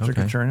is a district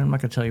attorney. I'm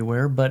not going to tell you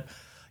where, but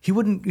he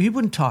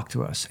wouldn't talk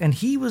to us. And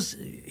he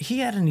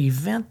had an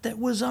event that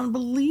was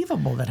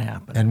unbelievable that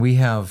happened. And we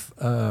have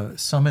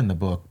some in the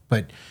book,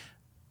 but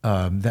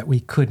that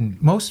we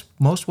couldn't. Most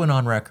went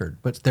on record,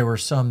 but there were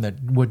some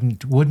that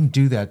wouldn't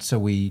do that.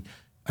 So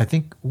I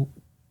think,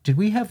 did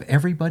we have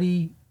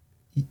everybody?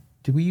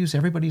 Did we use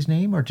everybody's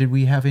name, or did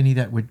we have any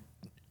that would?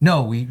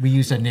 No, we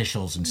used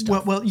initials and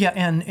stuff. Well, yeah,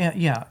 and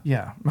yeah.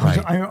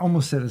 Right. I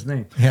almost said his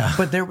name. Yeah,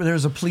 but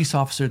there's a police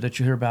officer that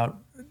you hear about.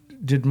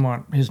 Didn't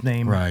want his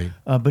name, right?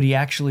 But he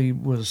actually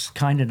was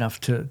kind enough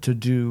to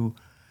do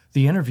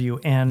the interview,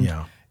 and.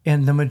 Yeah.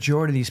 And the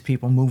majority of these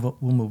people, we'll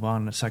move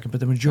on in a second,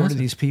 but the majority of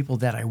these people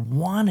that I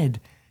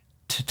wanted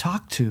to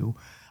talk to,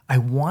 I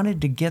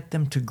wanted to get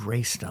them to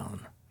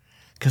Greystone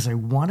because I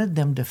wanted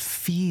them to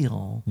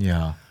feel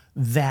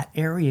that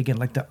area again,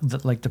 like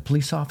the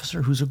police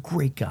officer, who's a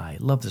great guy.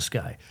 Love this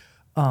guy.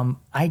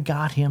 I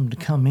got him to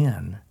come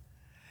in,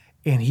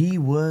 and he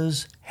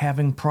was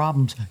having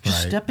problems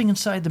just stepping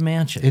inside the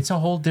mansion. It's a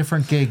whole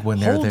different gig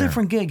when they're there. Whole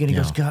different gig, and he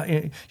goes,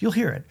 God, you'll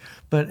hear it.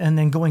 And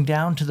then going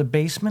down to the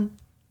basement.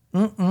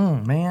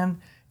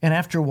 Man. And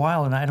after a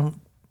while, and I don't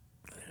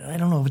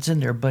know if it's in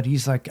there, but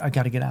he's like, I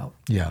got to get out.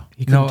 Yeah.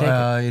 He couldn't take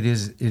it. It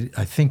is.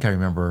 I think I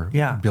remember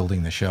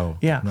building the show.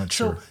 Yeah. I'm not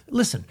sure. So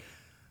listen,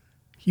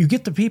 you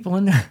get the people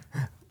in there,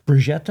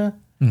 Brigitte,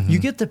 you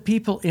get the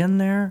people in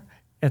there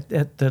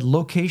at the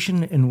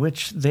location in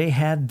which they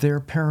had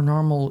their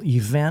paranormal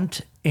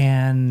event,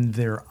 and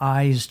their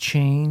eyes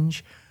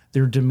change.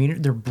 their demeanor,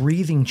 their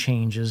breathing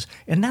changes.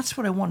 And that's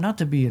what I want, not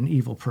to be an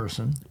evil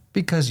person.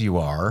 Because you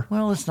are.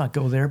 Well, let's not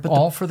go there. But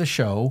all for the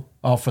show,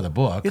 all for the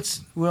book.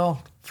 It's,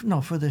 well,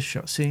 no, for this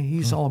show. See,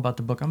 he's all about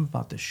the book. I'm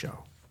about this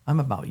show. I'm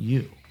about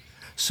you.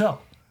 So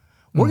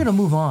we're going to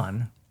move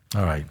on.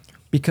 All right.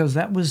 Because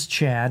that was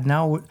Chad.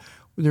 Now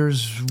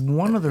there's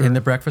one other. In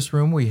the breakfast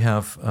room, we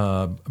have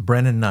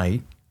Brennan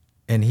Knight,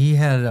 and he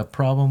had a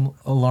problem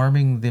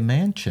alarming the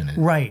mansion.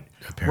 Right.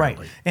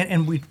 Apparently. Right.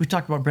 And we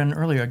talked about Brennan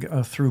earlier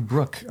through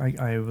Brooke.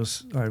 I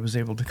was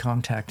able to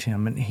contact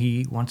him, and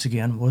he, once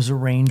again, was a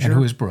ranger. And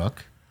who is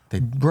Brooke?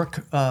 Brooke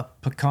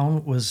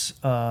Picone was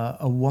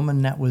a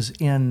woman that was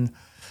in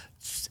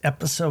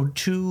episode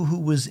 2 who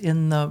was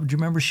in the, do you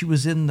remember she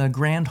was in the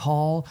Grand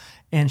Hall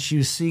and she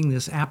was seeing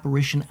this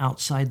apparition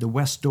outside the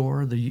west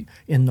door,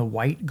 in the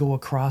white go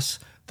across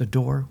the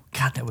door?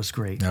 God, that was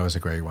great. That was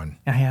a great one.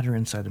 I had her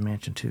inside the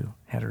mansion too.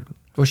 Had her.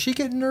 Was she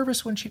getting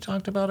nervous when she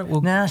talked about it?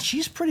 Well, nah,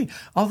 she's pretty,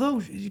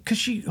 although, because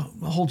she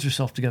holds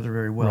herself together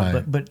very well,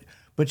 right.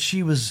 But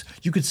she was,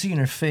 you could see in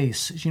her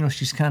face,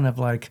 she's kind of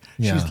like,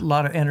 she's a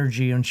lot of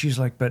energy, and she's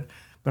like, but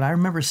I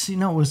remember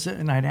seeing,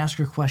 and I'd ask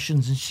her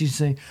questions, and she'd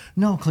say,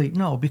 no, Clete,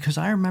 no, because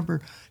I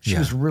remember she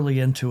was really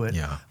into it.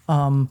 Yeah.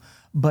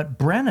 But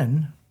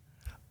Brennan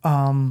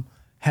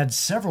had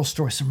several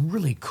stories, some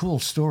really cool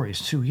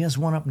stories too. He has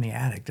one up in the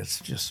attic that's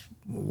just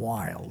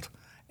wild.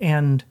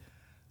 And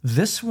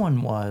this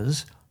one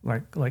was,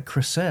 like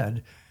Chris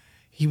said,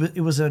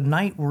 it was a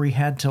night where he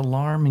had to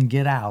alarm and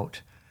get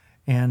out.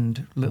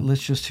 And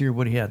let's just hear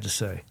what he had to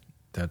say.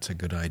 That's a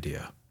good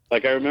idea.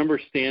 Like, I remember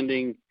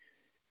standing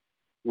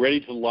ready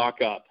to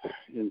lock up,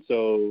 and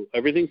so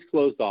everything's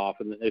closed off.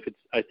 And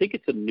I think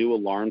it's a new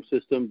alarm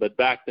system, but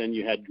back then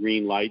you had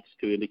green lights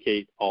to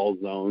indicate all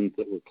zones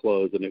that were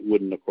closed, and it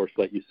wouldn't, of course,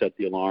 let you set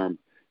the alarm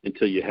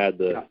until you had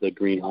the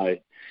green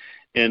light.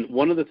 And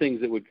one of the things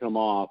that would come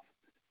off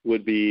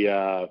would be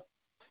the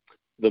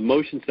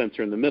motion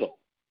sensor in the middle,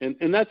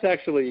 and that's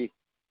actually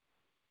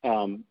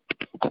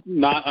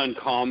not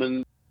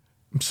uncommon.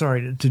 I'm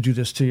sorry to do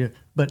this to you,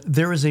 but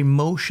there is a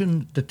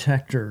motion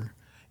detector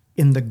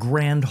in the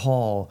Grand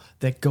Hall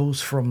that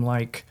goes from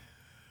like...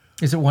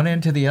 Is it one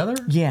end to the other?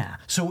 Yeah.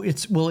 So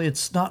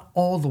it's not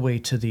all the way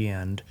to the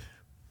end.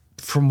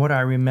 From what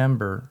I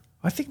remember,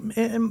 I think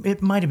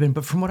it might have been,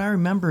 but from what I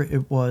remember,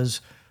 it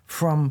was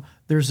from...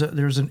 There's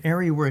an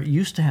area where it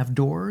used to have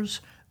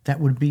doors. That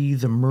would be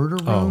the murder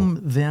room,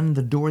 then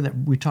the door that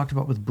we talked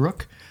about with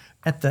Brooke.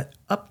 At the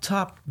up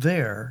top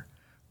there...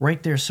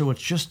 Right there, so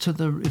it's just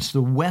it's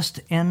the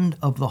west end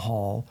of the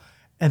hall,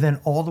 and then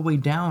all the way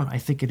down, I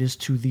think it is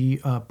to the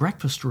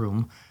breakfast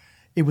room.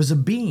 It was a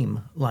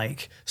beam,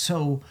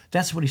 so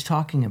that's what he's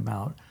talking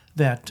about.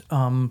 That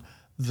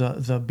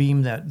the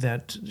beam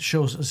that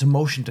shows as a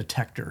motion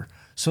detector,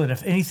 so that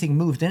if anything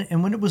moved,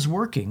 and when it was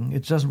working,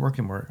 it doesn't work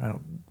anymore, I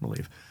don't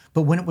believe,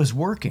 but when it was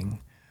working,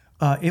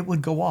 it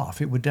would go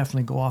off. It would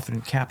definitely go off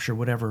and capture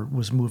whatever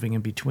was moving in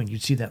between.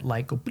 You'd see that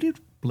light go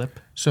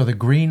blip. So the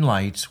green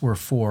lights were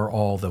for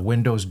all the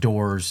windows,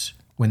 doors.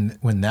 When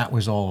that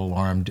was all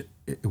alarmed,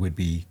 it would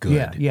be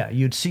good. Yeah.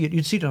 You'd see it.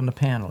 You'd see it on the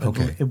panel.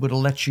 Okay. It would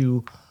let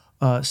you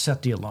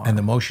set the alarm. And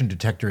the motion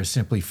detector is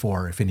simply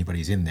for if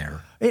anybody's in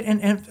there.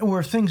 Or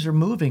if things are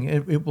moving,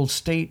 it will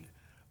state.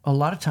 A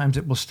lot of times,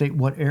 it will state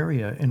what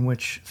area in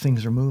which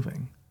things are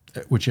moving.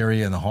 Which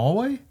area in the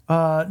hallway?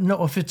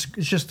 No, if it's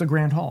just the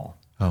Grand Hall.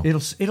 Oh.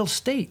 It'll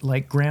state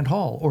like Grand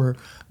Hall or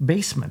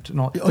basement and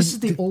all. This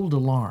is the old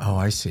alarm. Oh,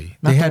 I see.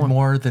 They had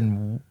more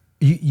than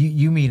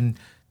you mean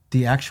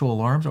the actual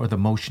alarms or the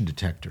motion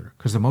detector?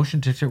 Because the motion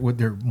detector, would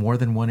there more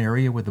than one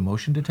area with the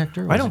motion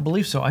detector? I don't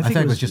believe so. I think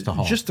it was just the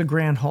hall, just the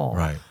Grand Hall,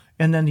 right?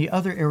 And then the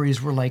other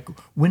areas were like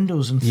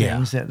windows and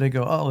things that they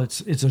go, oh,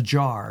 it's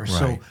ajar. Right.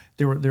 So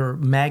there were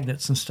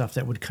magnets and stuff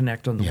that would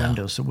connect on the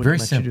windows. So it very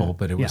simple,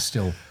 but it was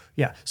still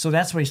So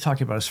that's what he's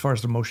talking about as far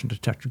as the motion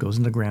detector goes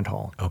in the Grand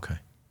Hall. Okay.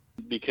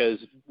 Because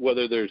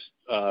whether there's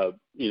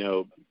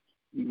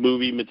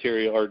movie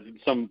material or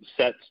some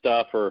set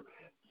stuff or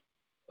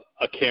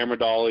a camera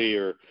dolly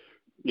or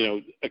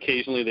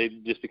occasionally they,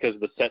 just because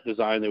of the set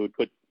design, they would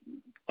put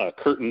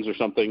curtains or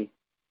something.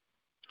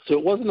 So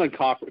it wasn't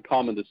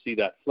uncommon to see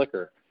that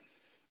flicker.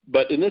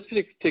 But in this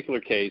particular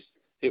case,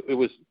 it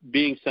was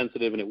being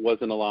sensitive and it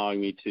wasn't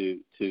allowing me to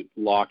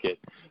lock it.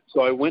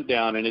 So I went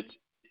down, and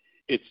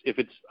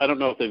I don't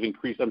know if they've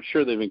increased, I'm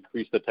sure they've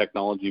increased the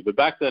technology, but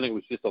back then it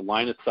was just a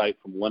line of sight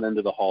from one end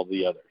of the hall to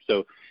the other.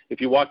 So if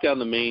you walk down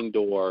the main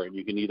door, and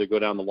you can either go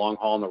down the long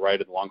hall on the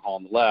right or the long hall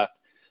on the left,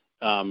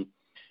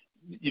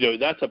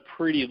 that's a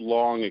pretty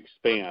long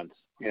expanse.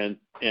 And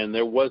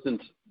there was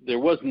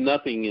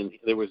nothing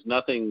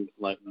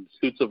like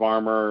suits of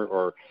armor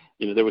or,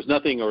 there was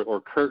nothing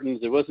or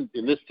curtains. There wasn't,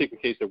 in this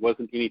particular case, there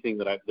wasn't anything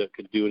that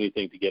could do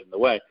anything to get in the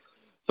way.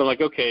 So I'm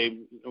like, okay,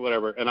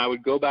 whatever. And I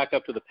would go back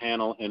up to the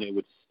panel, and it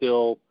would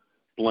still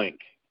blink,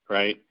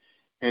 right?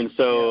 And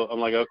so I'm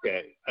like,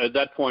 okay. At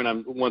that point,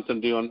 I'm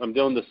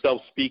doing the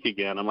self-speak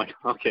again. I'm like,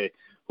 okay,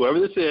 whoever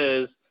this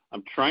is,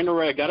 I'm trying to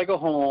write. I got to go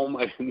home.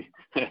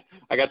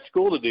 I got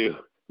school to do.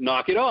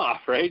 Knock it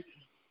off, right?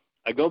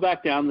 I go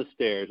back down the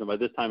stairs, and by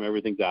this time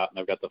everything's out, and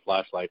I've got the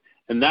flashlight.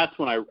 And that's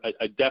when I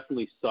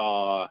definitely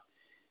saw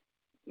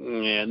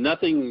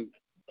nothing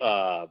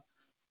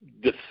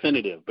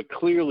definitive, but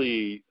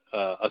clearly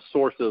a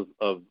source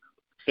of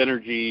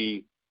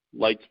energy.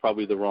 Light's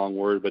probably the wrong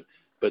word,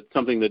 but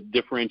something that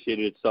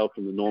differentiated itself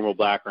from the normal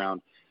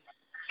background,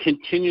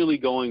 continually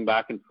going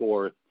back and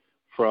forth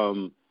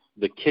from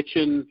the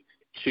kitchen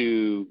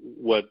to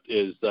what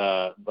is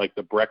like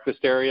the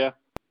breakfast area.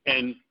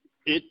 And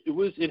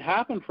it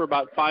happened for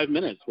about 5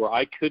 minutes where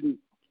I couldn't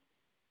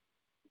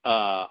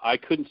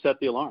set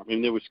the alarm. I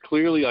mean, there was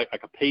clearly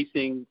like a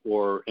pacing,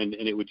 and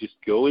it would just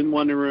go in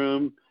one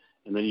room,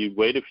 and then you'd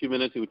wait a few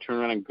minutes, it would turn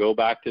around and go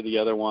back to the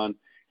other one.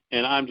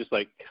 And I'm just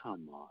like,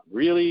 come on,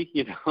 really?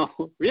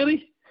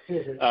 Really?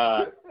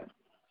 And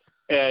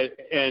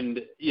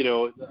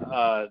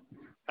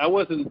I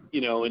wasn't,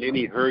 in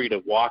any hurry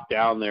to walk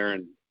down there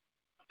and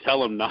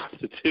tell him not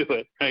to do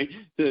it, right?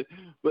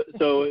 But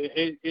so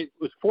it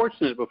was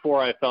fortunate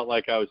before I felt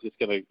like I was just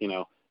going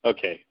to,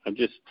 okay, I'm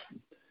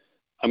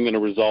going to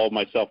resolve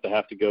myself to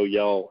have to go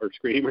yell or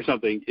scream or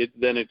something.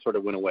 Then it sort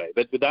of went away.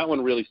 But that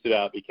one really stood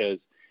out because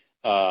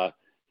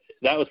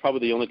that was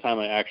probably the only time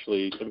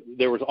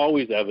there was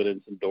always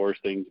evidence and doors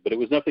things, but it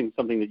was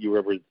something that you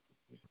ever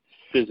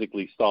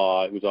physically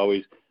saw. It was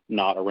always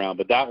not around.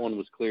 But that one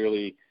was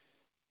clearly,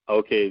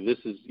 okay, this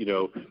is,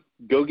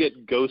 go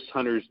get ghost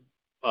hunters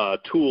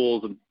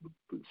tools and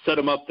set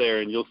them up there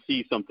and you'll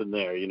see something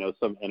there,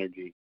 some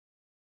energy.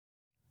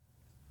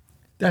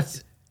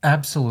 That's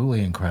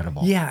absolutely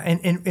incredible. Yeah,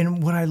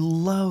 and what I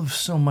love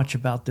so much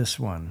about this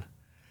one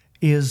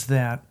is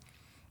that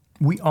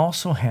we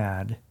also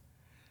had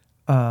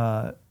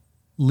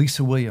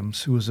Lisa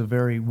Williams, who was a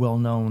very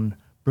well-known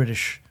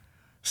British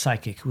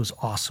psychic who was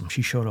awesome.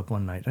 She showed up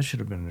one night. That should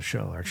have been in the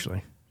show,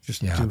 actually.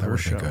 Just yeah, do that her would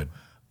show. be good.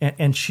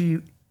 And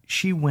she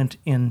went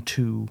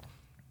into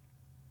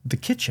the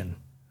kitchen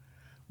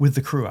with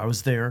the crew. I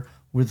was there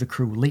with the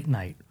crew late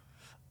night.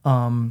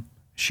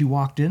 She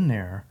walked in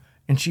there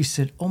and she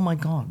said, "Oh my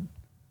God,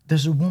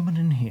 there's a woman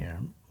in here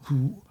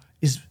who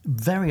is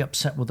very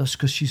upset with us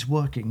because she's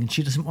working and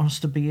she doesn't want us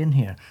to be in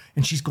here.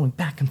 And she's going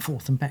back and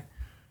forth and back."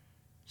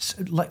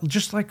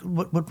 Just like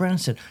what Brandon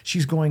said,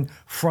 she's going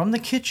from the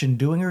kitchen,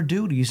 doing her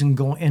duties and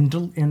going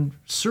and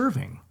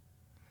serving.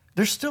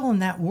 They're still in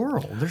that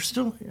world. They're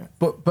still.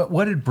 But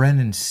what did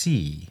Brendan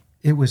see?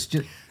 It was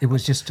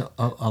just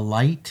a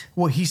light.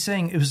 Well, he's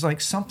saying it was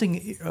like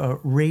something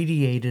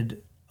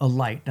radiated a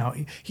light. Now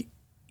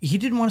he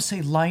didn't want to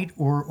say light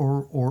or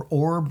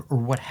orb or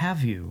what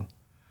have you,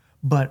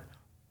 but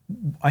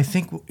I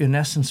think in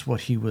essence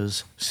what he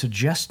was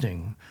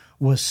suggesting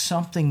was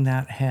something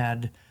that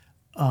had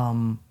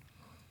I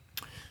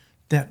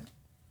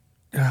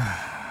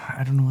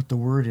don't know what the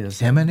word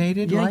is.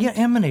 Emanated light? Yeah,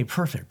 emanate.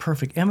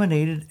 Perfect.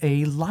 Emanated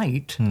a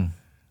light,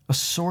 a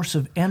source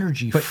of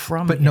energy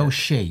from But it. no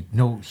shape,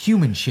 no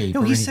human shape.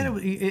 No, or he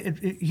anything.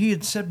 said he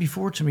had said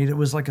before to me that it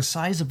was like a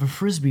size of a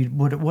Frisbee,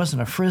 but it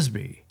wasn't a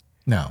Frisbee.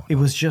 No. It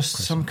was just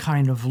some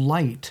kind of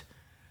light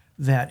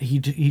that he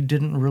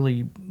didn't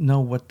really know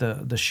what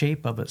the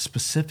shape of it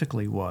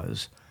specifically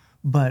was.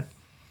 But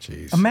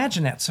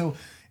imagine that. So,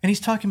 and he's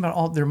talking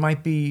about there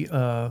might be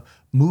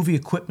movie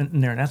equipment in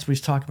there, and that's what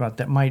he's talking about.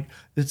 That might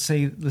let's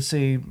say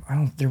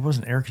there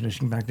wasn't air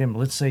conditioning back then, but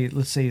let's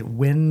say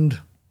wind.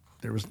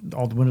 There was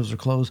all the windows are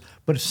closed,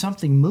 but if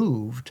something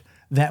moved,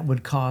 that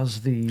would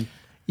cause the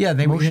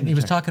he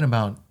was talking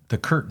about the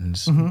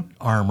curtains,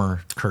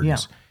 armor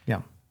curtains.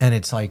 Yeah. And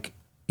it's like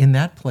in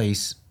that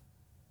place,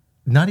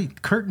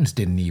 curtains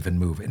didn't even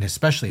move, and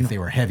especially if they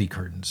were heavy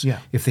curtains. Yeah.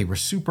 If they were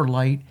super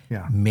light,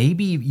 yeah.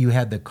 Maybe you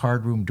had the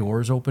card room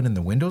doors open and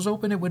the windows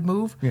open, it would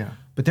move. Yeah.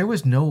 But there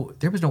was no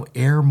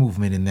air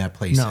movement in that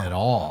place at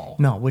all.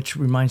 No, which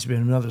reminds me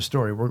of another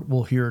story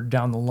we'll hear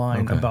down the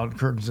line about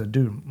curtains that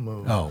do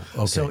move. Oh,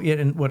 okay. So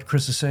and what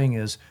Chris is saying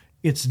is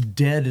it's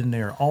dead in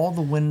there. All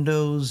the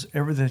windows,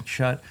 everything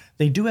shut.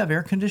 They do have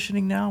air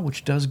conditioning now,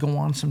 which does go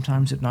on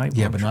sometimes at night.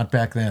 Yeah, but not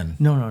back then.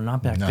 No,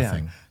 not back then.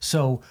 Nothing.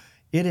 So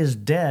it is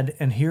dead,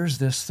 and here's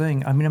this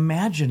thing. I mean,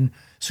 imagine.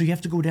 So you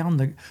have to go down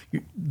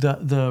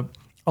the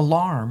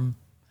alarm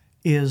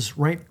is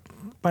right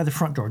by the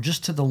front door,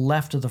 just to the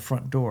left of the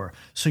front door.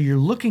 So you're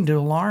looking to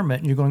alarm it,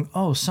 and you're going,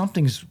 "Oh,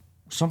 something's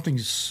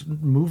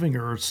moving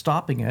or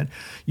stopping it."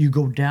 You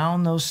go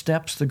down those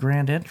steps, the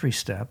grand entry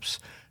steps,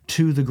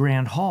 to the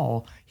grand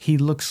hall. He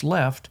looks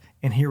left,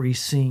 and here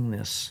he's seeing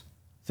this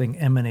thing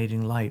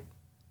emanating light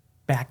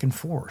back and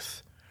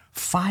forth.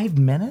 5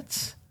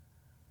 minutes?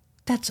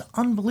 That's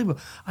unbelievable.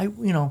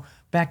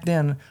 Back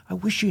then, I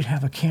wish you'd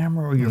have a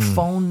camera or your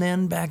phone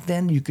then. Back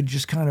then, you could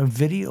just kind of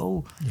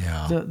video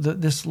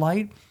this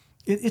light.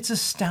 It's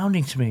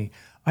astounding to me.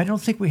 I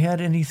don't think we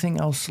had anything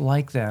else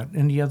like that,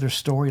 any other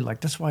story like.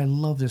 That's why I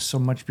love this so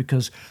much,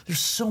 because there's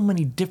so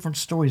many different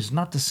stories,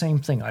 not the same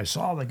thing. I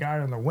saw the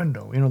guy in the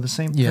window, the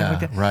same thing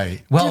like that.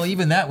 Right. Well,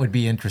 even that would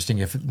be interesting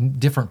if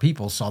different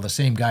people saw the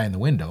same guy in the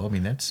window. I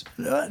mean, that's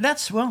But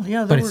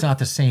it's not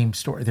the same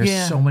story.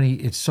 There's so many.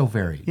 It's so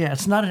varied. Yeah,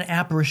 it's not an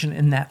apparition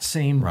in that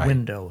same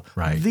window.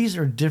 Right. These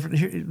are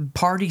different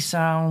party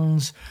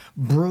sounds,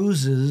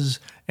 bruises,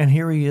 and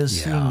here he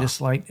is seeing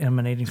this light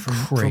emanating from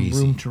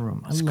room to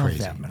room. I love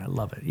that, man. I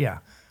love it. Yeah.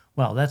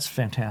 Well, that's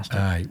fantastic.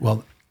 All right.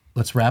 Well,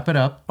 let's wrap it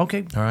up.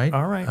 Okay. All right.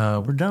 All right.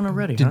 We're done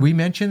already. Did we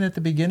mention at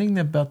the beginning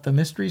about the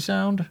mystery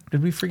sound?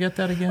 Did we forget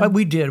that again?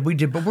 We did.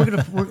 But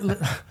we're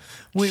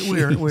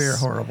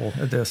horrible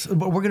at this.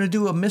 But we're gonna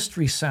do a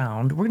mystery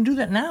sound. We're gonna do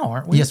that now,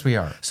 aren't we? Yes, we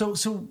are. So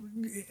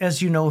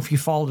as you know, if you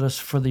followed us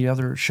for the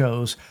other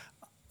shows,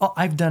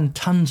 I've done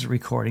tons of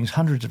recordings,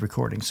 hundreds of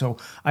recordings. So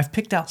I've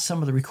picked out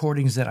some of the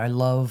recordings that I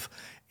love,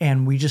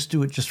 and we just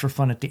do it just for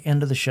fun at the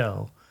end of the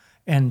show,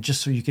 and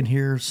just so you can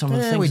hear some of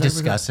the things. We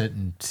discuss it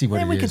and see what it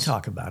is. And we can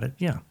talk about it.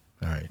 Yeah.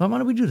 All right. Well, why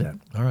don't we do that?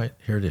 All right.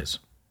 Here it is.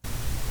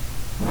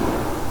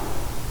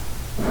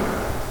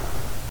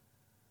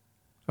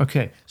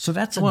 Okay. So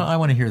that's. Well, I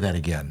want to hear that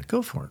again.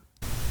 Go for it.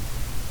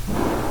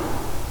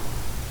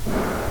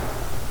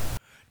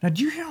 Now,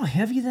 do you hear how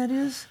heavy that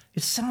is?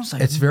 It sounds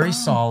like it's very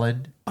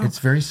solid. It's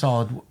very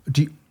solid.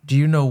 Do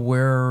you know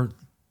where?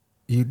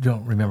 You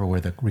don't remember where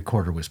the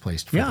recorder was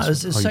placed? For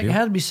this it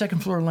had to be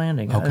second floor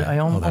landing. Okay. I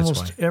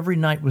almost every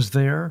night was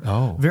there.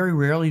 Oh, very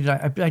rarely did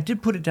I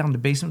did put it down in the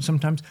basement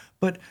sometimes,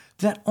 but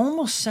that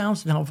almost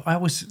sounds. Now,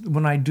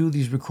 when I do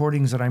these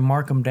recordings and I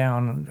mark them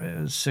down,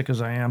 as sick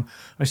as I am,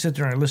 I sit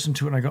there and I listen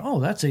to it and I go, "Oh,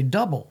 that's a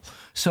double."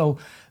 So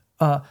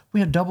we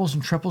had doubles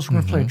and triples. We're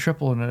going to play a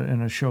triple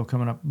in a show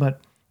coming up,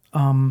 but.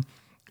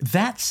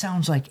 That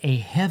sounds like a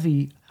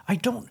heavy.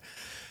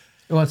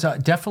 Well, it's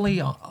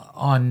definitely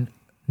on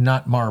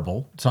not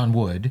marble. It's on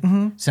wood.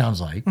 Sounds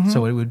like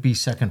so. It would be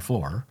second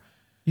floor.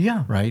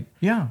 Yeah. Right.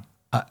 Yeah.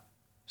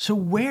 So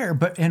where?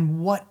 And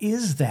what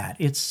is that?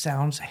 It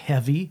sounds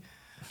heavy.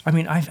 I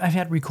mean, I've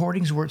had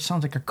recordings where it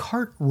sounds like a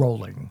cart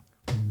rolling.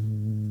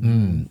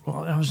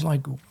 Well, I was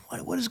like,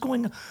 what is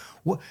going on?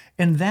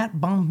 And that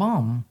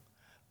bum.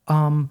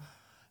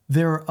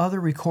 There are other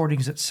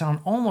recordings that sound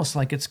almost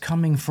like it's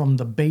coming from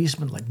the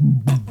basement, like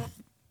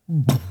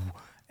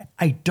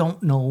I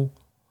don't know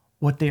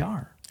what they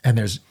are. And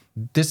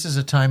this is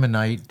a time of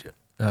night.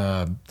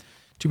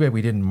 Too bad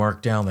we didn't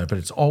mark down that, but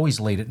it's always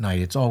late at night.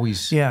 It's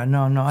always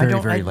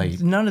very, very late.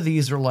 None of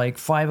these are like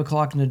 5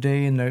 o'clock in the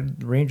day, and the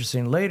ranger's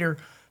saying later,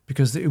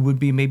 because it would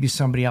be maybe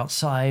somebody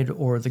outside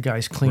or the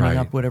guy's cleaning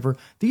up, whatever.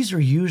 These are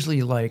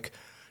usually like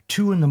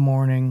 2 in the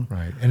morning.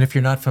 Right. And if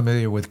you're not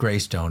familiar with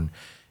Greystone,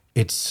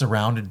 it's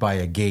surrounded by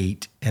a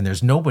gate, and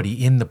there's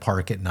nobody in the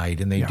park at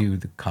night, and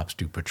the cops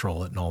do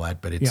patrol it and all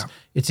that, but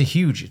it's a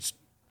huge, it's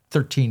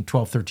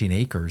 12, 13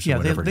 acres or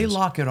whatever they it is.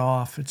 lock it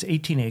off. It's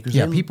 18 acres.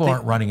 Yeah, people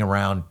aren't running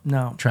around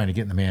trying to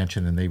get in the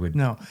mansion, and they would.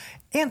 No.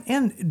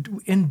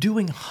 And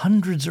doing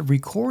hundreds of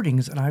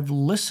recordings, and I've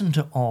listened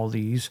to all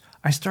these,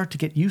 I start to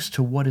get used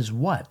to what is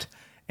what.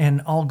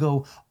 And I'll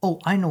go,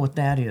 oh, I know what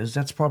that is.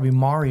 That's probably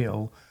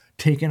Mario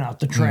taking out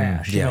the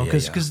trash,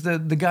 because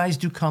the guys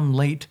do come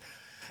late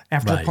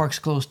after the park's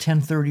closed,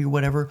 10:30 or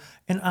whatever,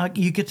 and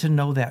you get to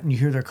know that, and you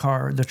hear their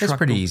truck. It's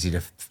pretty easy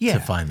to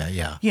find that,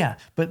 Yeah,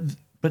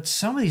 but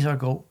some of these I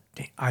go,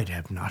 I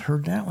have not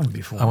heard that one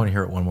before. I want to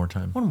hear it one more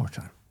time. One more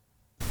time.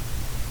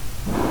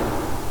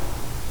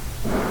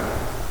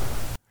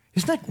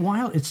 Isn't that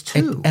wild? It's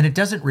 2. And it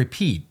doesn't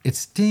repeat.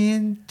 It's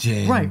din,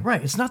 din.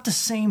 Right. It's not the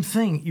same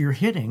thing you're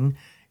hitting.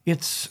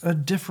 It's a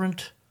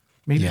different,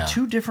 maybe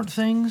 2 different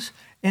things,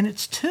 and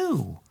it's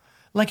 2.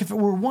 Like if it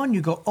were 1, you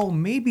go, oh,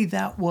 maybe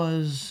that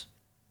was,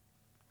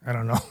 I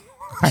don't know.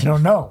 I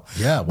don't know.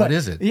 Yeah, what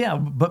is it? Yeah,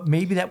 but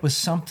maybe that was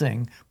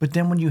something. But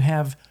then when you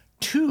have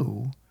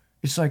 2,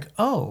 it's like,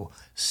 oh,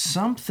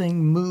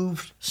 something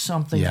moved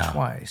something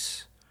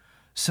twice.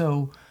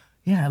 So,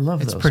 yeah, I love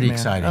those. It's pretty man.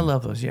 exciting. I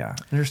love those, yeah.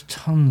 There's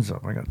tons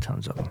of them. I got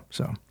tons of them.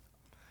 So,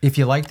 if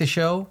you like the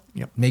show,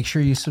 make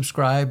sure you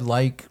subscribe,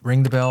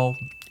 ring the bell.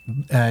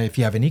 If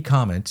you have any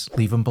comments,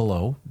 leave them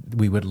below.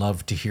 We would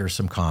love to hear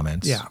some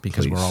comments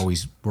because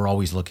please. we're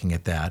always looking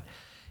at that.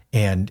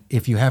 And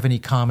if you have any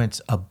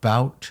comments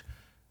about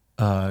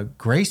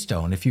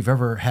Greystone, if you've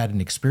ever had an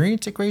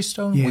experience at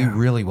Greystone, we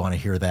really want to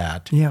hear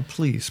that. Yeah,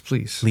 please.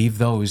 Leave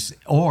those.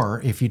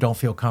 Or if you don't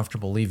feel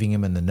comfortable leaving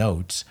them in the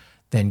notes,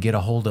 then get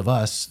a hold of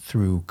us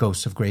through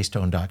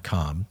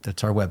ghostofgreystone.com.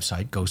 That's our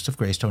website,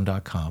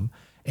 ghostofgreystone.com.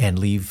 And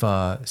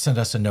send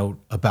us a note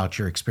about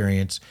your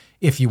experience.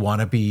 If you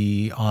want to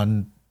be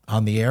on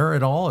the air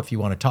at all, if you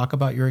want to talk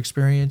about your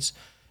experience,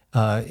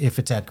 if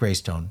it's at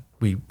Greystone,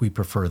 we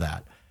prefer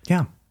that.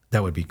 Yeah,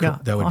 that would be cool.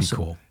 That would be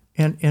cool.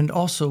 And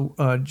also,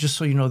 just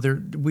so you know,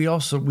 we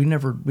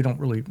don't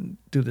really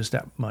do this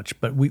that much,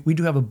 but we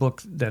do have a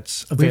book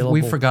that's available.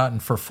 We've forgotten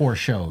for 4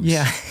 shows.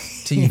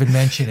 To even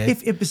mention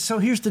it. So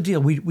here's the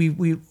deal.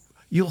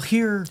 You'll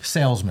hear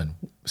salesmen.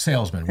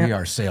 We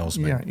are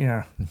salesmen.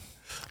 Yeah.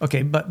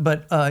 Okay,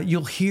 but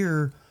you'll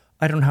hear,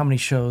 I don't know how many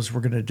shows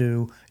we're going to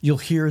do. You'll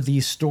hear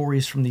these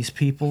stories from these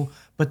people,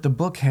 but the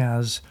book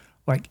has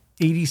like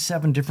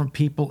 87 different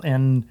people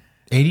and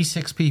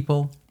 86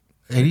 people,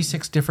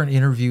 86 different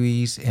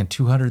interviewees, and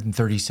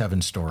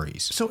 237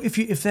 stories. So if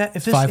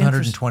this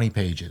 520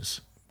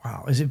 pages.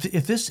 Wow.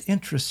 If this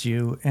interests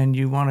you and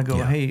you want to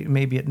go, hey,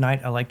 maybe at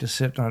night I like to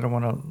sit and I don't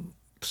want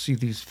to see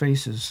these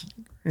faces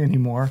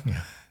anymore,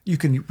 you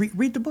can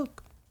read the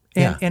book.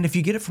 And if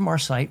you get it from our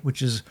site,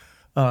 which is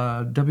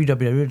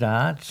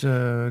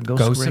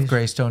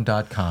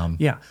www.ghostofgreystone.com.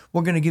 Yeah,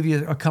 we're going to give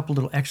you a couple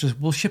little extras.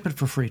 We'll ship it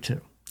for free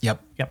too.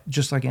 Yep.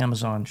 Just like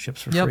Amazon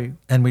ships for free.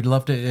 And we'd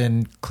love to.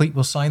 And Cleet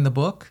will sign the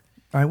book.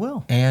 I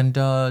will. And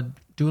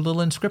do a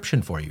little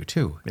inscription for you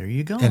too. There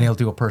you go. And he'll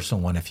do a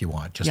personal one if you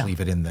want. Just leave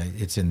it in the.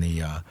 It's in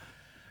the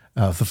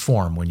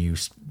form when you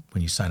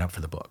sign up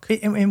for the book.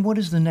 And what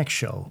is the next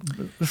show?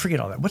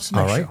 Forget all that. What's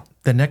the next show?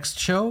 The next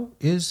show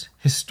is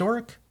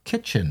Historic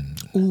Kitchen.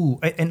 Ooh,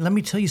 and let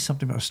me tell you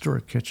something about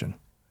Historic Kitchen.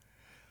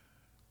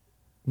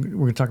 We're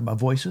going to talk about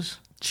voices.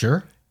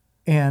 Sure.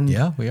 And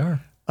yeah, we are.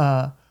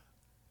 The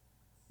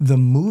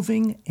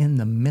moving and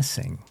the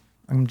missing.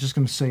 I'm just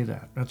going to say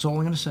that. That's all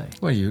I'm going to say.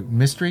 What, you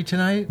mystery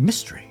tonight?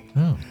 Mystery.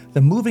 Oh.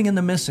 The moving and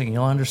the missing.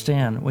 You'll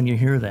understand when you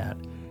hear that.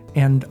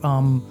 And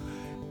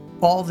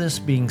all this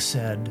being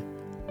said,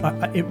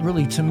 it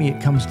really, to me, it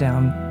comes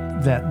down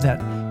that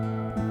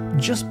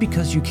just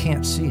because you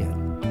can't see it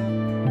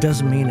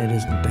doesn't mean it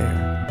isn't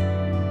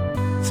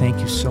there. Thank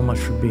you so much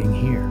for being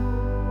here.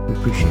 We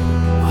appreciate it.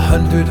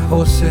 100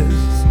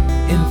 horses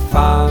in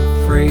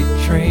 5 freight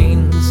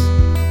trains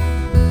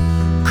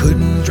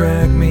couldn't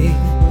drag me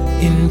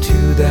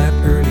into that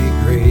early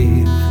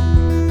grave.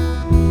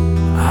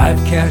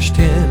 I've cashed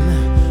in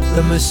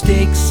the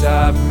mistakes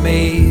I've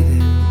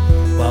made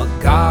while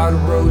God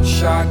rode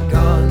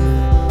shotgun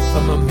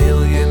from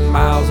 1,000,000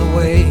 miles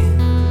away.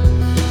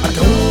 I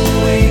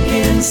don't wake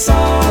in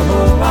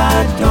sorrow,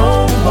 I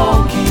don't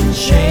walk in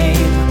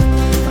shame,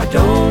 I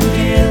don't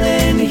deal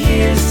in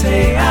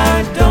hearsay,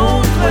 I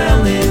don't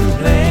dwell in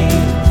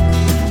blame.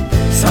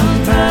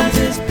 Sometimes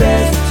it's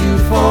best to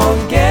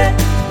forget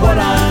what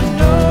I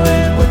know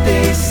and what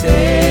they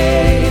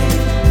say,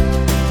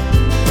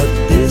 but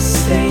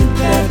this ain't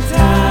that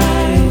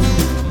time,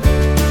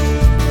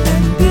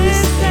 and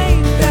this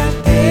ain't that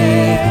day.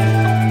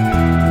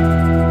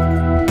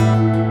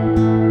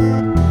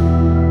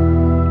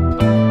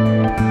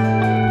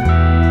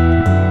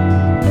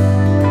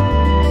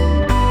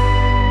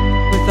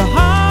 With the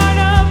heart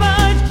of a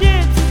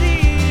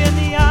gypsy and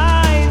the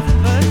eyes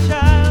of a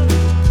child,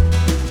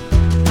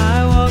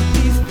 I walk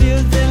these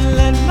fields and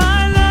let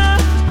my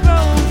love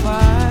grow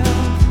wild.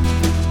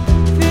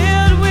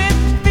 Filled with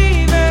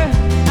fever,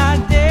 I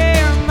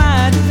dare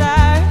my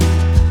desire.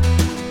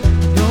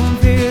 Don't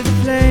fear the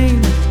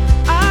flame,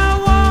 I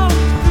walk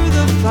through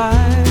the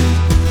fire.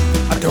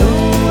 I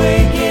don't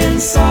wake in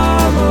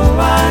sorrow,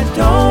 I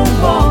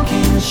don't walk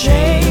in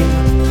shame,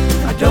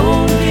 I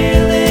don't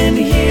deal in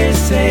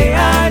hearsay,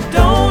 I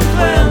don't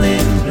dwell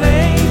in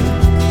blame.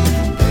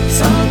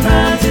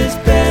 Sometimes it's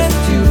best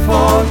to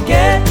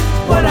forget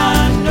what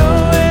I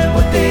know and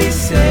what they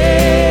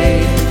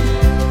say,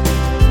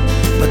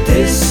 but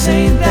this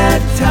ain't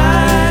that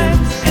time,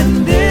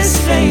 and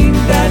this ain't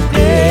that day.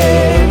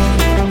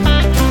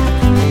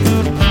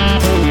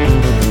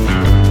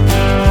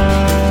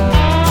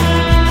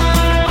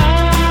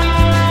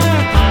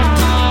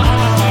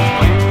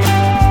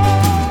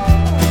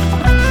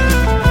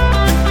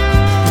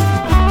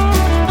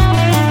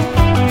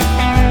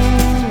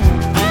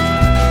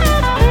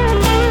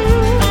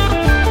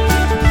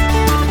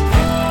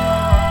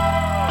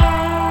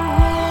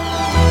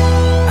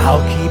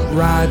 I'll keep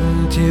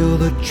riding till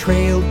the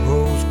trail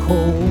grows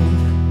cold,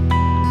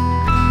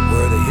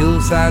 where the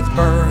hillsides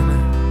burn,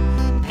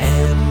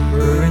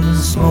 amber and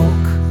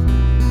smoke.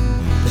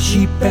 The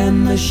sheep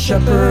and the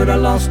shepherd are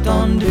lost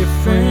on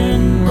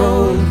different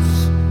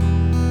roads,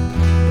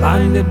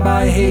 blinded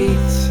by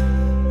hate,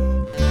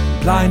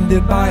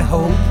 blinded by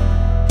hope.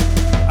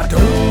 I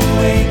don't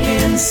wake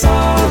in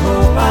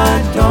sorrow,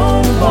 I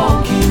don't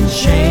walk in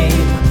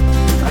shame,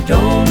 I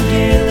don't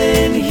deal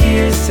in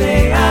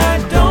hearsay, I